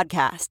news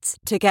podcasts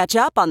to catch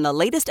up on the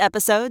latest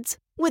episodes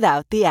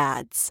without the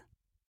ads.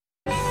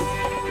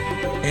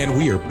 And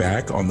we are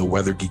back on the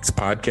Weather Geeks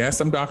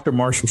podcast. I'm Dr.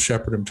 Marshall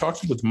Shepard. I'm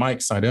talking with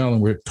Mike Seidel,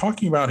 and we're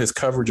talking about his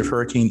coverage of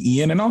Hurricane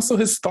Ian and also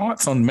his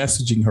thoughts on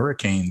messaging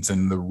hurricanes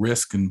and the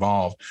risk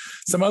involved.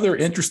 Some other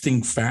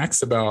interesting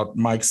facts about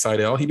Mike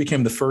Seidel. He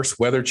became the first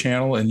Weather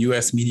Channel and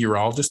U.S.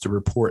 meteorologist to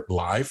report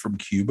live from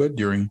Cuba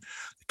during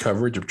the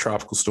coverage of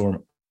Tropical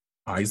Storm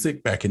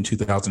Isaac back in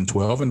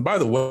 2012. And by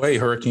the way,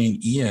 Hurricane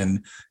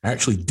Ian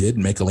actually did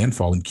make a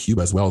landfall in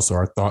Cuba as well. So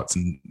our thoughts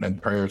and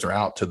prayers are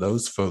out to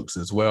those folks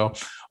as well.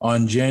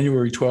 On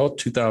January 12th,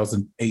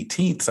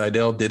 2018,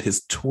 Seidel did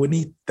his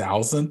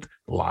 20,000th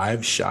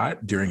live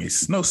shot during a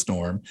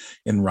snowstorm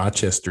in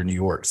Rochester, New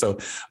York. So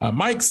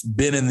Mike's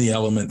been in the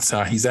elements.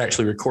 He's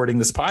actually recording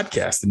this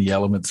podcast in the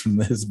elements from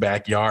his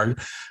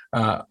backyard.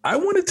 I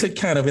wanted to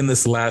kind of in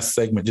this last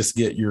segment just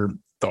get your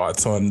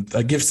thoughts on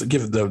give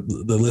the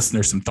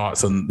listeners some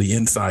thoughts on the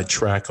inside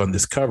track on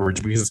this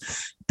coverage, because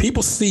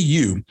people see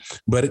you,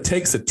 but it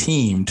takes a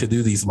team to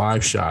do these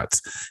live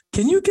shots.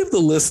 Can you give the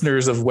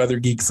listeners of Weather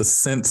Geeks a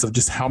sense of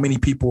just how many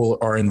people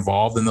are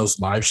involved in those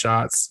live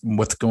shots and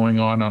what's going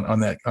on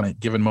a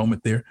given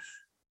moment there?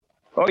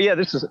 Oh yeah,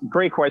 this is a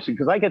great question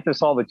because I get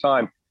this all the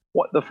time.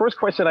 The first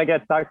question I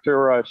get,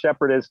 Dr.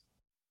 Shepard, is,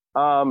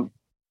 do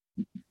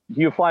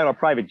you fly on a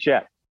private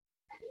jet?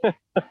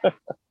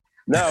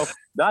 No,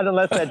 not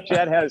unless that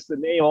jet has the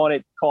name on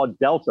it called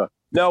Delta.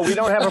 No, we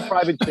don't have a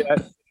private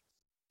jet.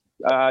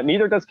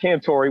 Neither does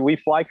Cantori. We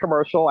fly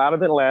commercial out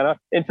of Atlanta.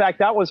 In fact,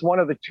 that was one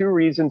of the 2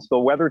 reasons the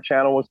Weather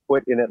Channel was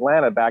put in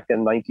Atlanta back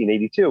in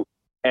 1982.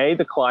 A,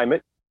 the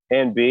climate,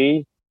 and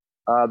B,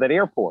 that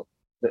airport.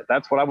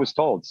 That's what I was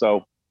told.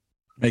 So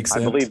makes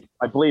sense.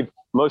 I believe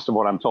most of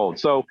what I'm told.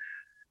 So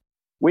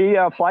we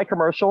fly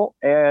commercial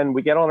and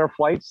we get on our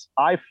flights.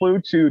 I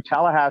flew to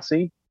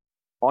Tallahassee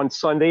on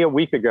Sunday a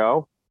week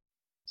ago.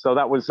 So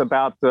that was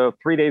about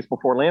 3 days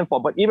before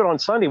landfall. But even on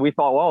Sunday, we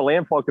thought, well,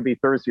 landfall could be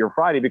Thursday or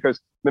Friday,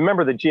 because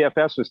remember the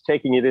GFS was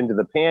taking it into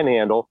the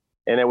Panhandle,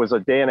 and it was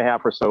a day and a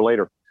half or so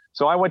later.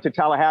 So I went to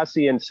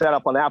Tallahassee and set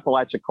up on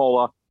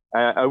Apalachicola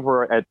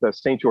over at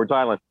St. George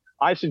Island.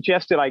 I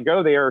suggested I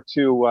go there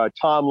to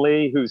Tom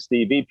Lee, who's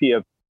the VP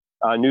of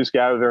News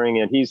Gathering,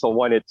 and he's the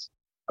one that's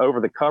over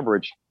the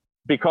coverage,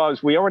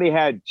 because we already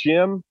had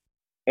Jim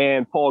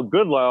and Paul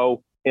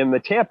Goodloe in the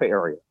Tampa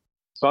area.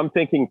 So I'm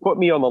thinking, put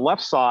me on the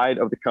left side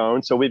of the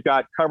cone. So we've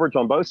got coverage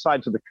on both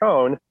sides of the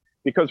cone,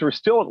 because we're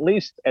still at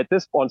least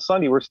on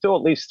Sunday, we're still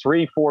at least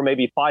 3, 4,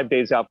 maybe 5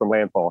 days out from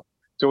landfall.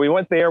 So we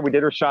went there, we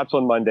did our shots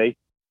on Monday.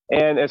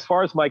 And as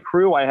far as my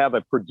crew, I have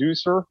a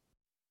producer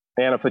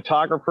and a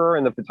photographer,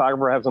 and the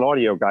photographer has an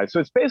audio guy. So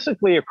it's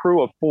basically a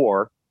crew of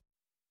 4.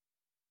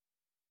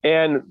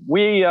 And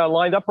we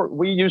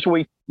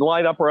usually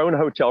line up our own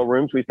hotel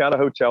rooms. We found a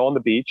hotel on the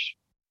beach.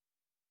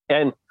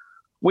 And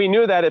we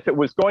knew that if it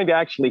was going to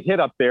actually hit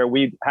up there,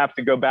 we'd have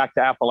to go back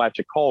to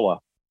Apalachicola,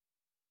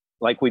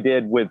 like we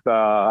did with,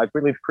 I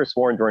believe, Chris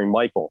Warren during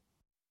Michael.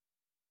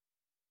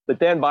 But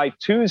then by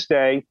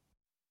Tuesday,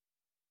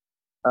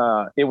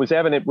 it was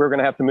evident we were going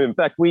to have to move. In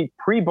fact, we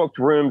pre-booked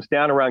rooms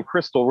down around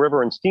Crystal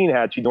River and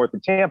Steinhatchee, north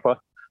of Tampa,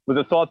 with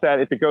the thought that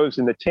if it goes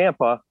into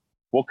Tampa,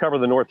 we'll cover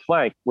the north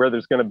flank, where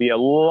there's going to be a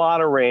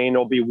lot of rain.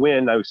 There'll be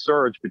wind, no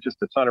surge, but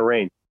just a ton of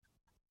rain.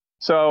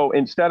 So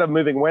instead of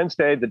moving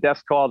Wednesday, the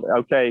desk called,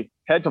 okay,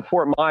 head to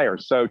Fort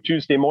Myers. So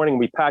Tuesday morning,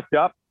 we packed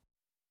up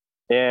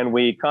and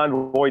we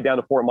convoyed down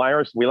to Fort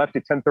Myers. We left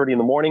at 10:30 in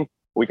the morning.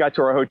 We got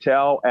to our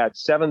hotel at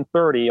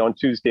 7:30 on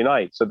Tuesday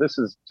night. So this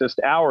is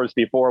just hours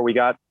before we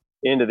got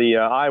into the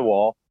eye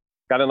wall.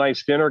 Got a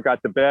nice dinner,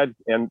 got to bed,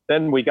 and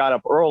then we got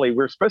up early. We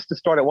were supposed to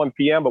start at 1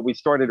 p.m., but we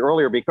started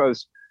earlier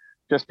because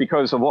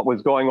of what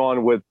was going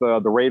on with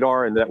the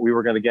radar, and that we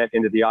were going to get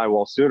into the eye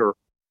wall sooner.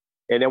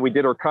 And then we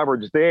did our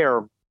coverage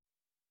there.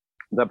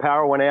 The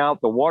power went out,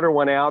 the water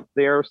went out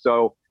there.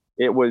 So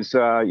it was,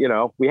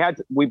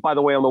 we, by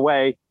the way, on the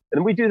way,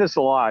 and we do this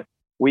a lot,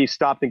 we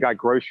stopped and got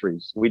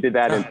groceries. We did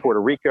that in Puerto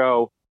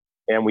Rico,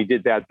 and we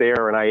did that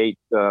there. And I ate,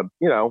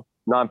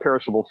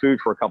 non-perishable food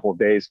for a couple of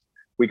days.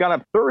 We got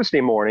up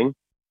Thursday morning,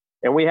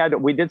 and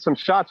we did some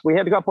shots. We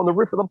had to go up on the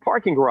roof of the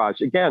parking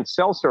garage. Again,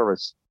 cell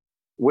service,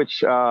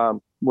 which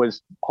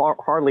was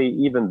hardly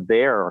even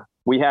there.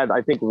 We had,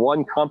 I think,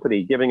 one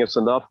company giving us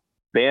enough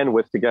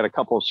bandwidth to get a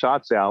couple of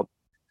shots out,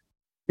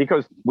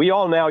 because we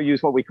all now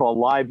use what we call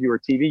Live View or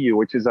TVU,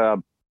 which is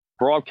a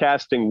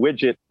broadcasting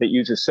widget that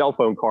uses cell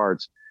phone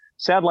cards.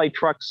 Satellite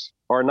trucks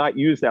are not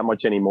used that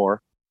much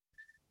anymore.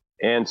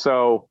 And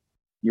so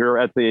you're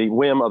at the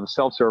whim of the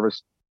cell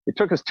service. It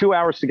took us 2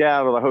 hours to get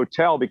out of the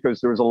hotel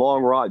because there was a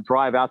long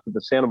drive out to the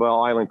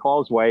Sanibel Island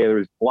Causeway, and it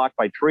was blocked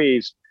by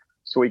trees.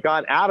 So we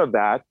got out of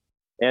that,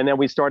 and then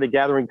we started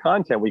gathering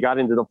content. We got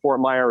into the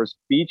Fort Myers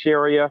beach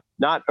area,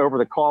 not over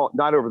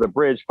the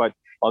bridge, but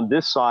on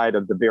this side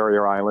of the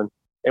barrier island.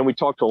 And we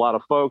talked to a lot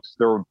of folks.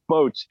 There were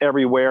boats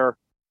everywhere.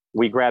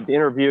 We grabbed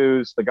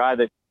interviews, the guy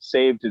that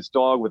saved his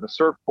dog with a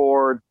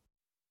surfboard.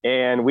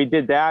 And we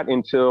did that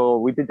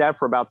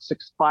for about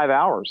 5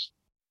 hours.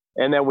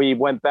 And then we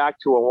went back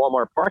to a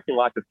Walmart parking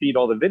lot to feed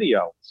all the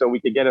video so we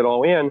could get it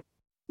all in.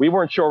 We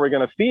weren't sure we were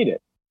going to feed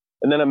it.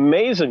 And then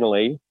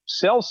amazingly,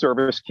 cell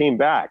service came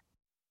back.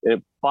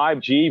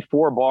 5G,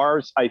 4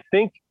 bars. I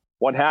think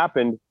what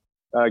happened,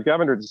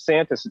 Governor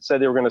DeSantis had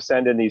said they were going to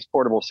send in these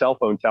portable cell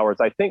phone towers.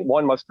 I think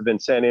one must have been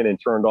sent in and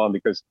turned on,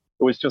 because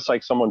it was just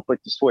like someone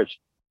flicked a switch.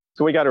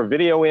 So we got our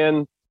video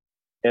in,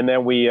 and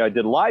then we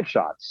did live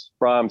shots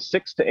from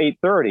 6 to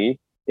 8:30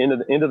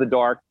 into the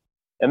dark.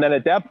 And then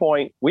at that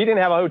point, we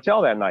didn't have a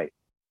hotel that night.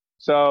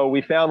 So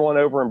we found one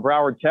over in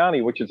Broward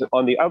County, which is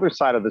on the other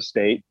side of the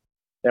state.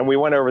 And we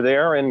went over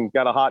there and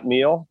got a hot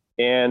meal.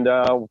 And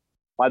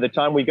by the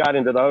time we got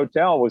into the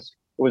hotel, it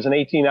was an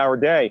 18-hour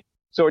day.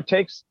 So it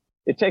takes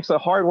a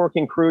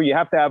hardworking crew. You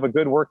have to have a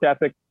good work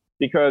ethic,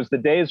 because the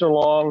days are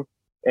long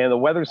and the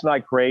weather's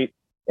not great.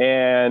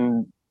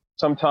 And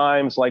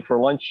sometimes, like for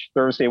lunch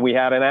Thursday, we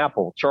had an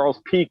apple. Charles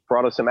Peak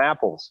brought us some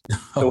apples.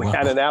 So we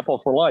had an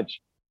apple for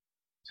lunch.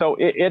 So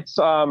it's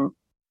I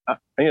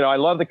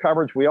love the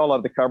coverage. We all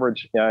love the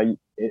coverage.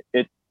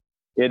 It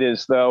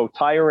is, though,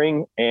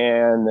 tiring,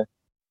 and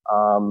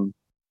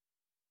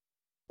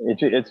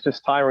it's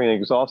just tiring and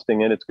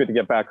exhausting. And it's good to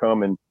get back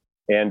home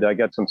and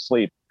get some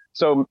sleep.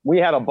 So we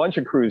had a bunch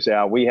of crews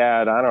out. We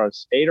had,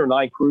 8 or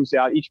 9 crews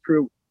out. Each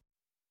crew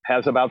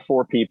has about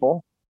 4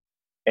 people,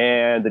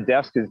 and the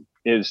desk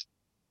is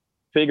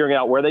figuring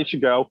out where they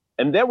should go.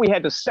 And then we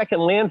had the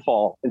second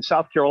landfall in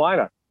South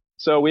Carolina.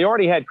 So we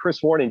already had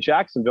Chris Warren in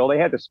Jacksonville. They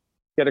had to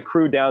get a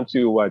crew down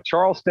to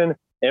Charleston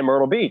and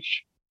Myrtle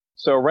Beach.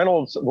 So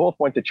Reynolds Wolf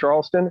went to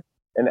Charleston,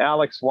 and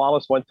Alex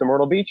Wallace went to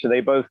Myrtle Beach, and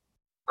they both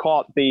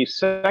caught the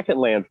second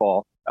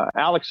landfall.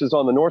 Alex is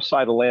on the north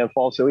side of the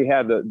landfall, so he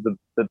had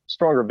the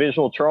stronger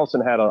visual.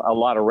 Charleston had a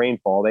lot of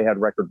rainfall. They had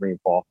record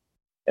rainfall.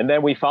 And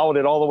then we followed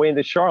it all the way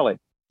into Charlotte.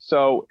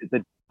 So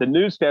the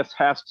news desk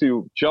has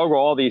to juggle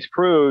all these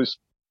crews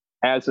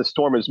as the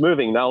storm is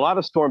moving. Now, a lot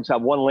of storms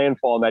have one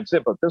landfall and that's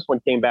it, but this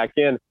one came back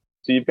in.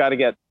 So you've got to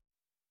get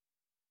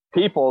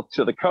people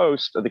to the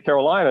coast of the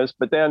Carolinas,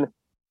 but then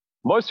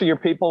most of your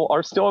people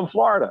are still in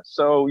Florida.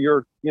 So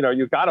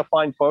you've got to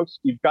find folks,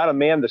 you've got to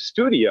man the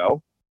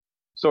studio.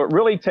 So it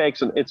really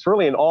takes, it's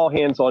really an all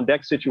hands on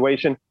deck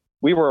situation.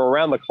 We were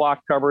around the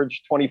clock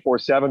coverage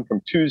 24/7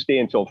 from Tuesday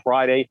until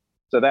Friday.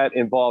 So that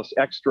involves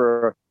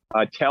extra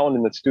talent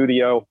in the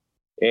studio.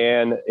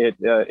 And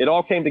it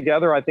all came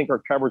together. I think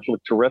our coverage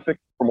looked terrific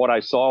from what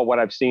I saw, what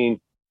I've seen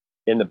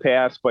in the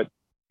past. But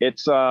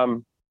it's,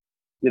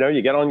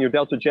 you get on your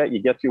Delta jet,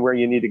 you get to where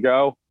you need to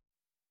go.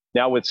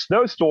 Now with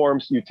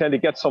snowstorms, you tend to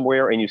get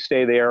somewhere and you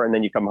stay there and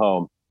then you come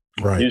home.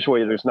 Right.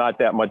 Usually there's not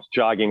that much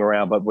jogging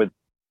around, but with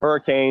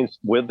hurricanes,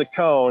 with the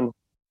cone,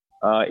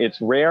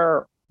 it's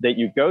rare that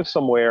you go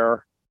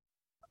somewhere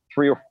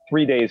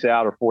 3 days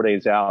out or 4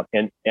 days out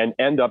and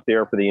end up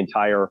there for the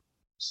entire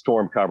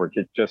storm coverage.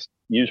 It just,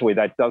 usually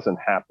that doesn't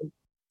happen.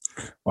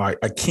 Well,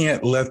 I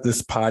can't let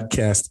this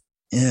podcast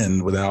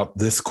end without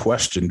this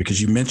question,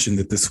 because you mentioned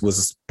that this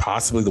was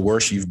possibly the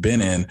worst you've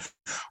been in.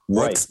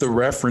 What's the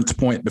reference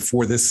point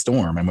before this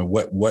storm? I mean,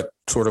 what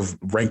sort of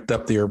ranked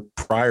up there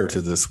prior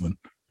to this one?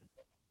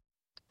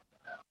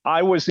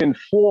 I was in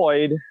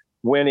Floyd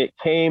when it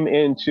came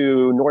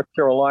into North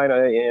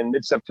Carolina in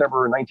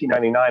mid-September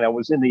 1999. I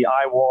was in the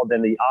eye wall,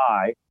 then the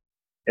eye.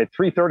 At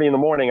 3:30 in the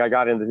morning, I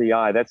got into the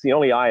eye. That's the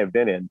only eye I've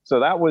been in. So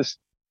that was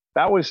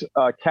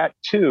Cat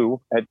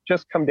 2, had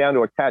just come down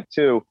to a Cat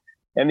 2.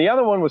 And the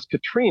other one was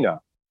Katrina.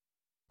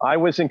 I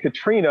was in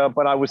Katrina,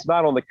 but I was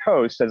not on the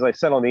coast. As I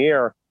said on the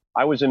air,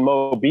 I was in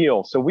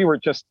Mobile. So we were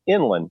just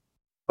inland.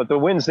 But the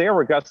winds there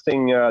were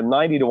gusting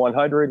 90 to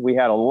 100. We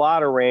had a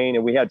lot of rain,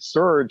 and we had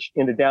surge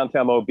into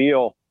downtown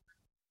Mobile.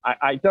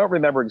 I don't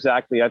remember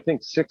exactly. I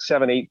think 6,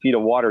 7, 8 feet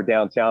of water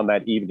downtown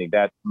that evening,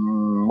 that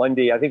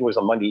Monday. I think it was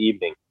a Monday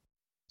evening.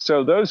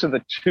 So those are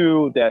the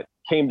two that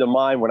came to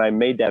mind when I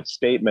made that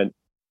statement,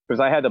 because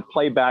I had to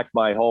play back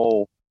my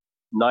whole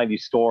 90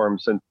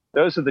 storms. And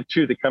those are the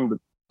two that come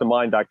to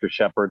mind, Dr.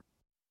 Shepard,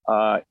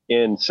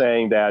 in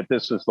saying that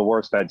this is the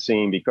worst I'd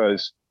seen,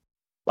 because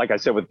like I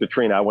said, with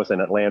Katrina, I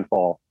wasn't at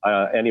landfall.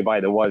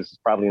 Anybody that was is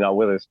probably not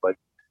with us, but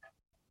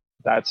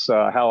that's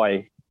how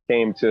I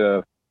came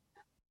to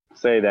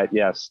say that,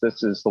 yes,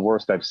 this is the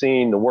worst I've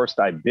seen, the worst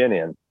I've been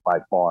in by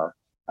far.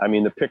 I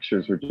mean, the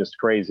pictures were just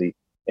crazy.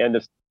 And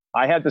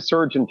I had the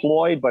surge in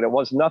Floyd, but it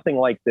was nothing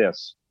like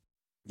this.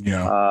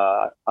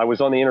 Yeah. I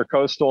was on the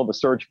intercoastal, the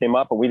surge came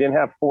up, but we didn't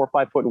have 4 or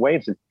 5 foot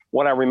waves. And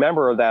what I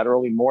remember of that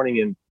early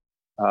morning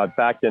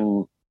back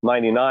in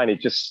 99,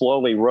 it just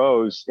slowly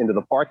rose into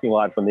the parking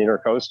lot from the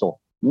intercoastal.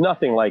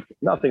 Nothing like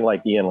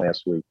Ian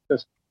last week.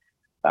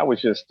 That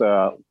was just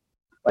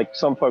like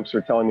some folks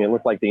were telling me, it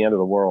looked like the end of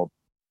the world.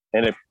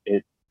 And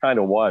it kind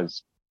of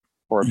was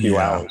for a few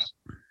hours.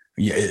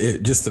 Yeah,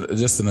 just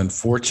an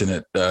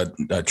unfortunate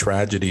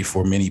tragedy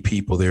for many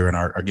people there. And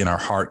our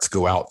hearts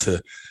go out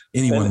to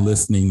anyone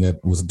listening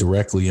that was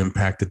directly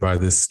impacted by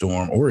this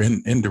storm or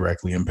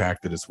indirectly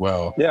impacted as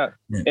well. Yeah.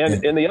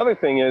 And the other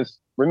thing is,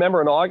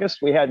 remember in August,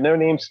 we had no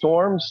name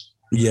storms.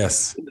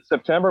 Yes. In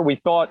September, we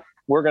thought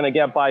we're going to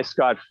get by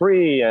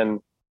scot-free.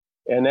 And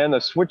then the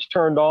switch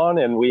turned on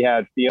and we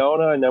had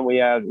Fiona, and then we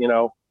had,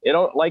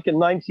 like in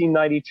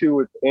 1992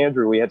 with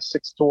Andrew, we had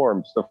 6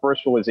 storms. The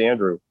first one was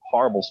Andrew,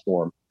 horrible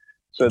storm.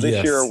 So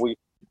this year we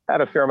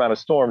had a fair amount of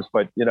storms,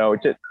 but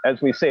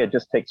as we say, it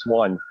just takes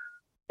one.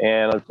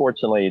 And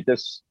unfortunately,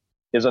 this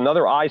is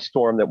another ice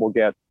storm that will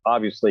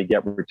obviously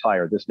get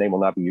retired. This name will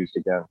not be used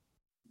again.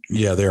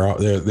 Yeah,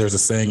 there's a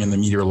saying in the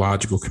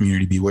meteorological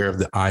community, beware of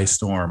the eye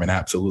storm. And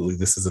absolutely,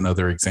 this is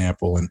another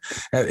example. And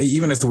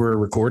even as we're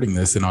recording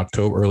this in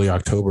early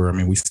October, I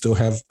mean, we still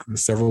have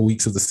several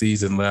weeks of the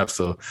season left.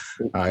 So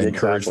I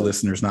encourage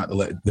listeners not to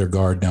let their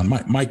guard down.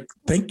 Mike,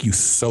 thank you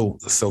so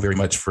very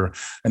much I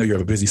know you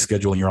have a busy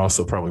schedule and you're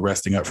also probably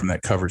resting up from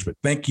that coverage, but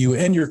thank you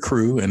and your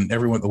crew and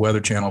everyone at the Weather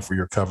Channel for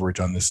your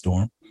coverage on this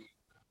storm.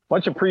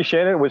 Much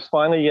appreciated. It was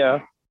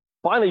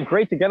finally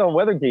great to get on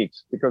Weather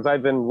Geeks, because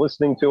I've been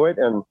listening to it,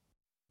 and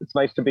it's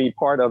nice to be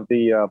part of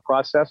the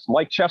process.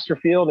 Mike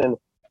Chesterfield and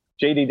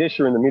J.D.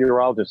 Disher and the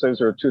meteorologist,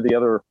 those are two of the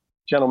other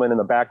gentlemen in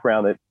the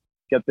background that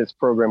get this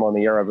program on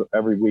the air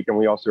every week. And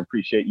we also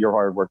appreciate your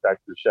hard work, Dr.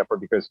 Shepard,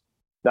 because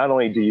not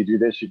only do you do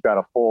this, you've got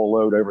a full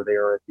load over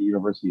there at the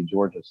University of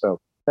Georgia. So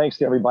thanks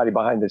to everybody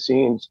behind the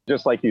scenes,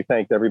 just like you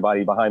thanked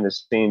everybody behind the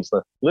scenes,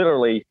 the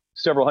literally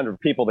several hundred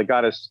people that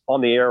got us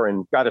on the air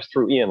and got us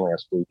through Ian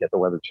last week at the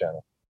Weather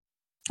Channel.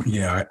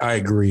 Yeah, I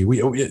agree.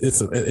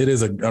 It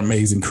is an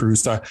amazing crew.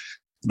 So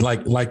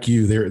like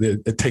you,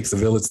 it takes a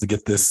village to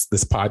get this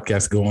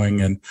podcast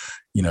going, and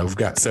we've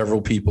got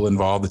several people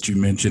involved that you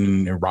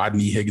mentioned.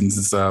 Rodney Higgins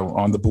is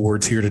on the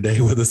boards here today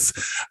with us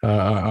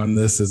on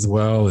this as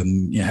well,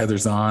 and Heather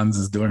Zons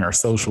is doing our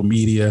social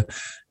media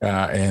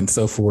and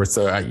so forth.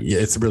 So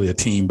it's really a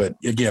team. But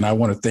again, I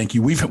want to thank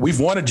you. We've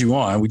wanted you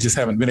on. We just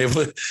haven't been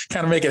able to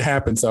kind of make it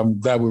happen. So I'm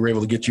glad we were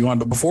able to get you on.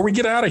 But before we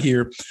get out of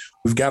here,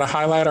 we've got to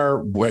highlight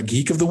our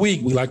Geek of the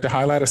Week. We like to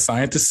highlight a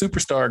scientist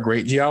superstar, a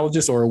great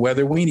geologist, or a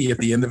weather weenie at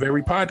the end of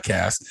every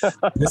podcast.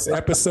 This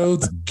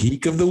episode's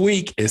Geek of the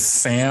Week is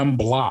Sam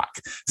Block.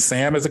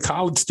 Sam is a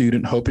college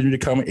student hoping to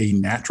become a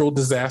natural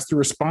disaster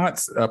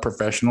response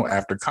professional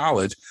after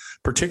college,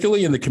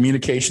 particularly in the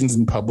communications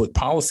and public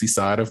policy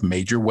side of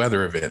major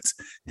weather events.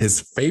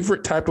 His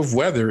favorite type of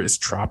weather is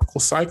tropical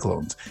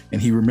cyclones,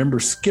 and he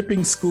remembers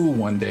skipping school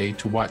one day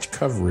to watch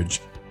coverage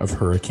of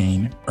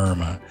Hurricane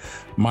Irma.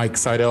 Mike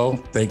Seidel,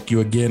 thank you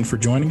again for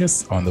joining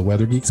us on the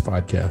Weather Geeks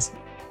podcast.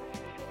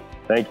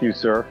 Thank you,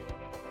 sir.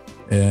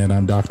 And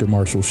I'm Dr.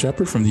 Marshall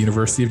Shepard from the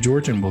University of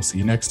Georgia, and we'll see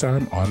you next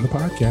time on the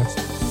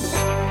podcast.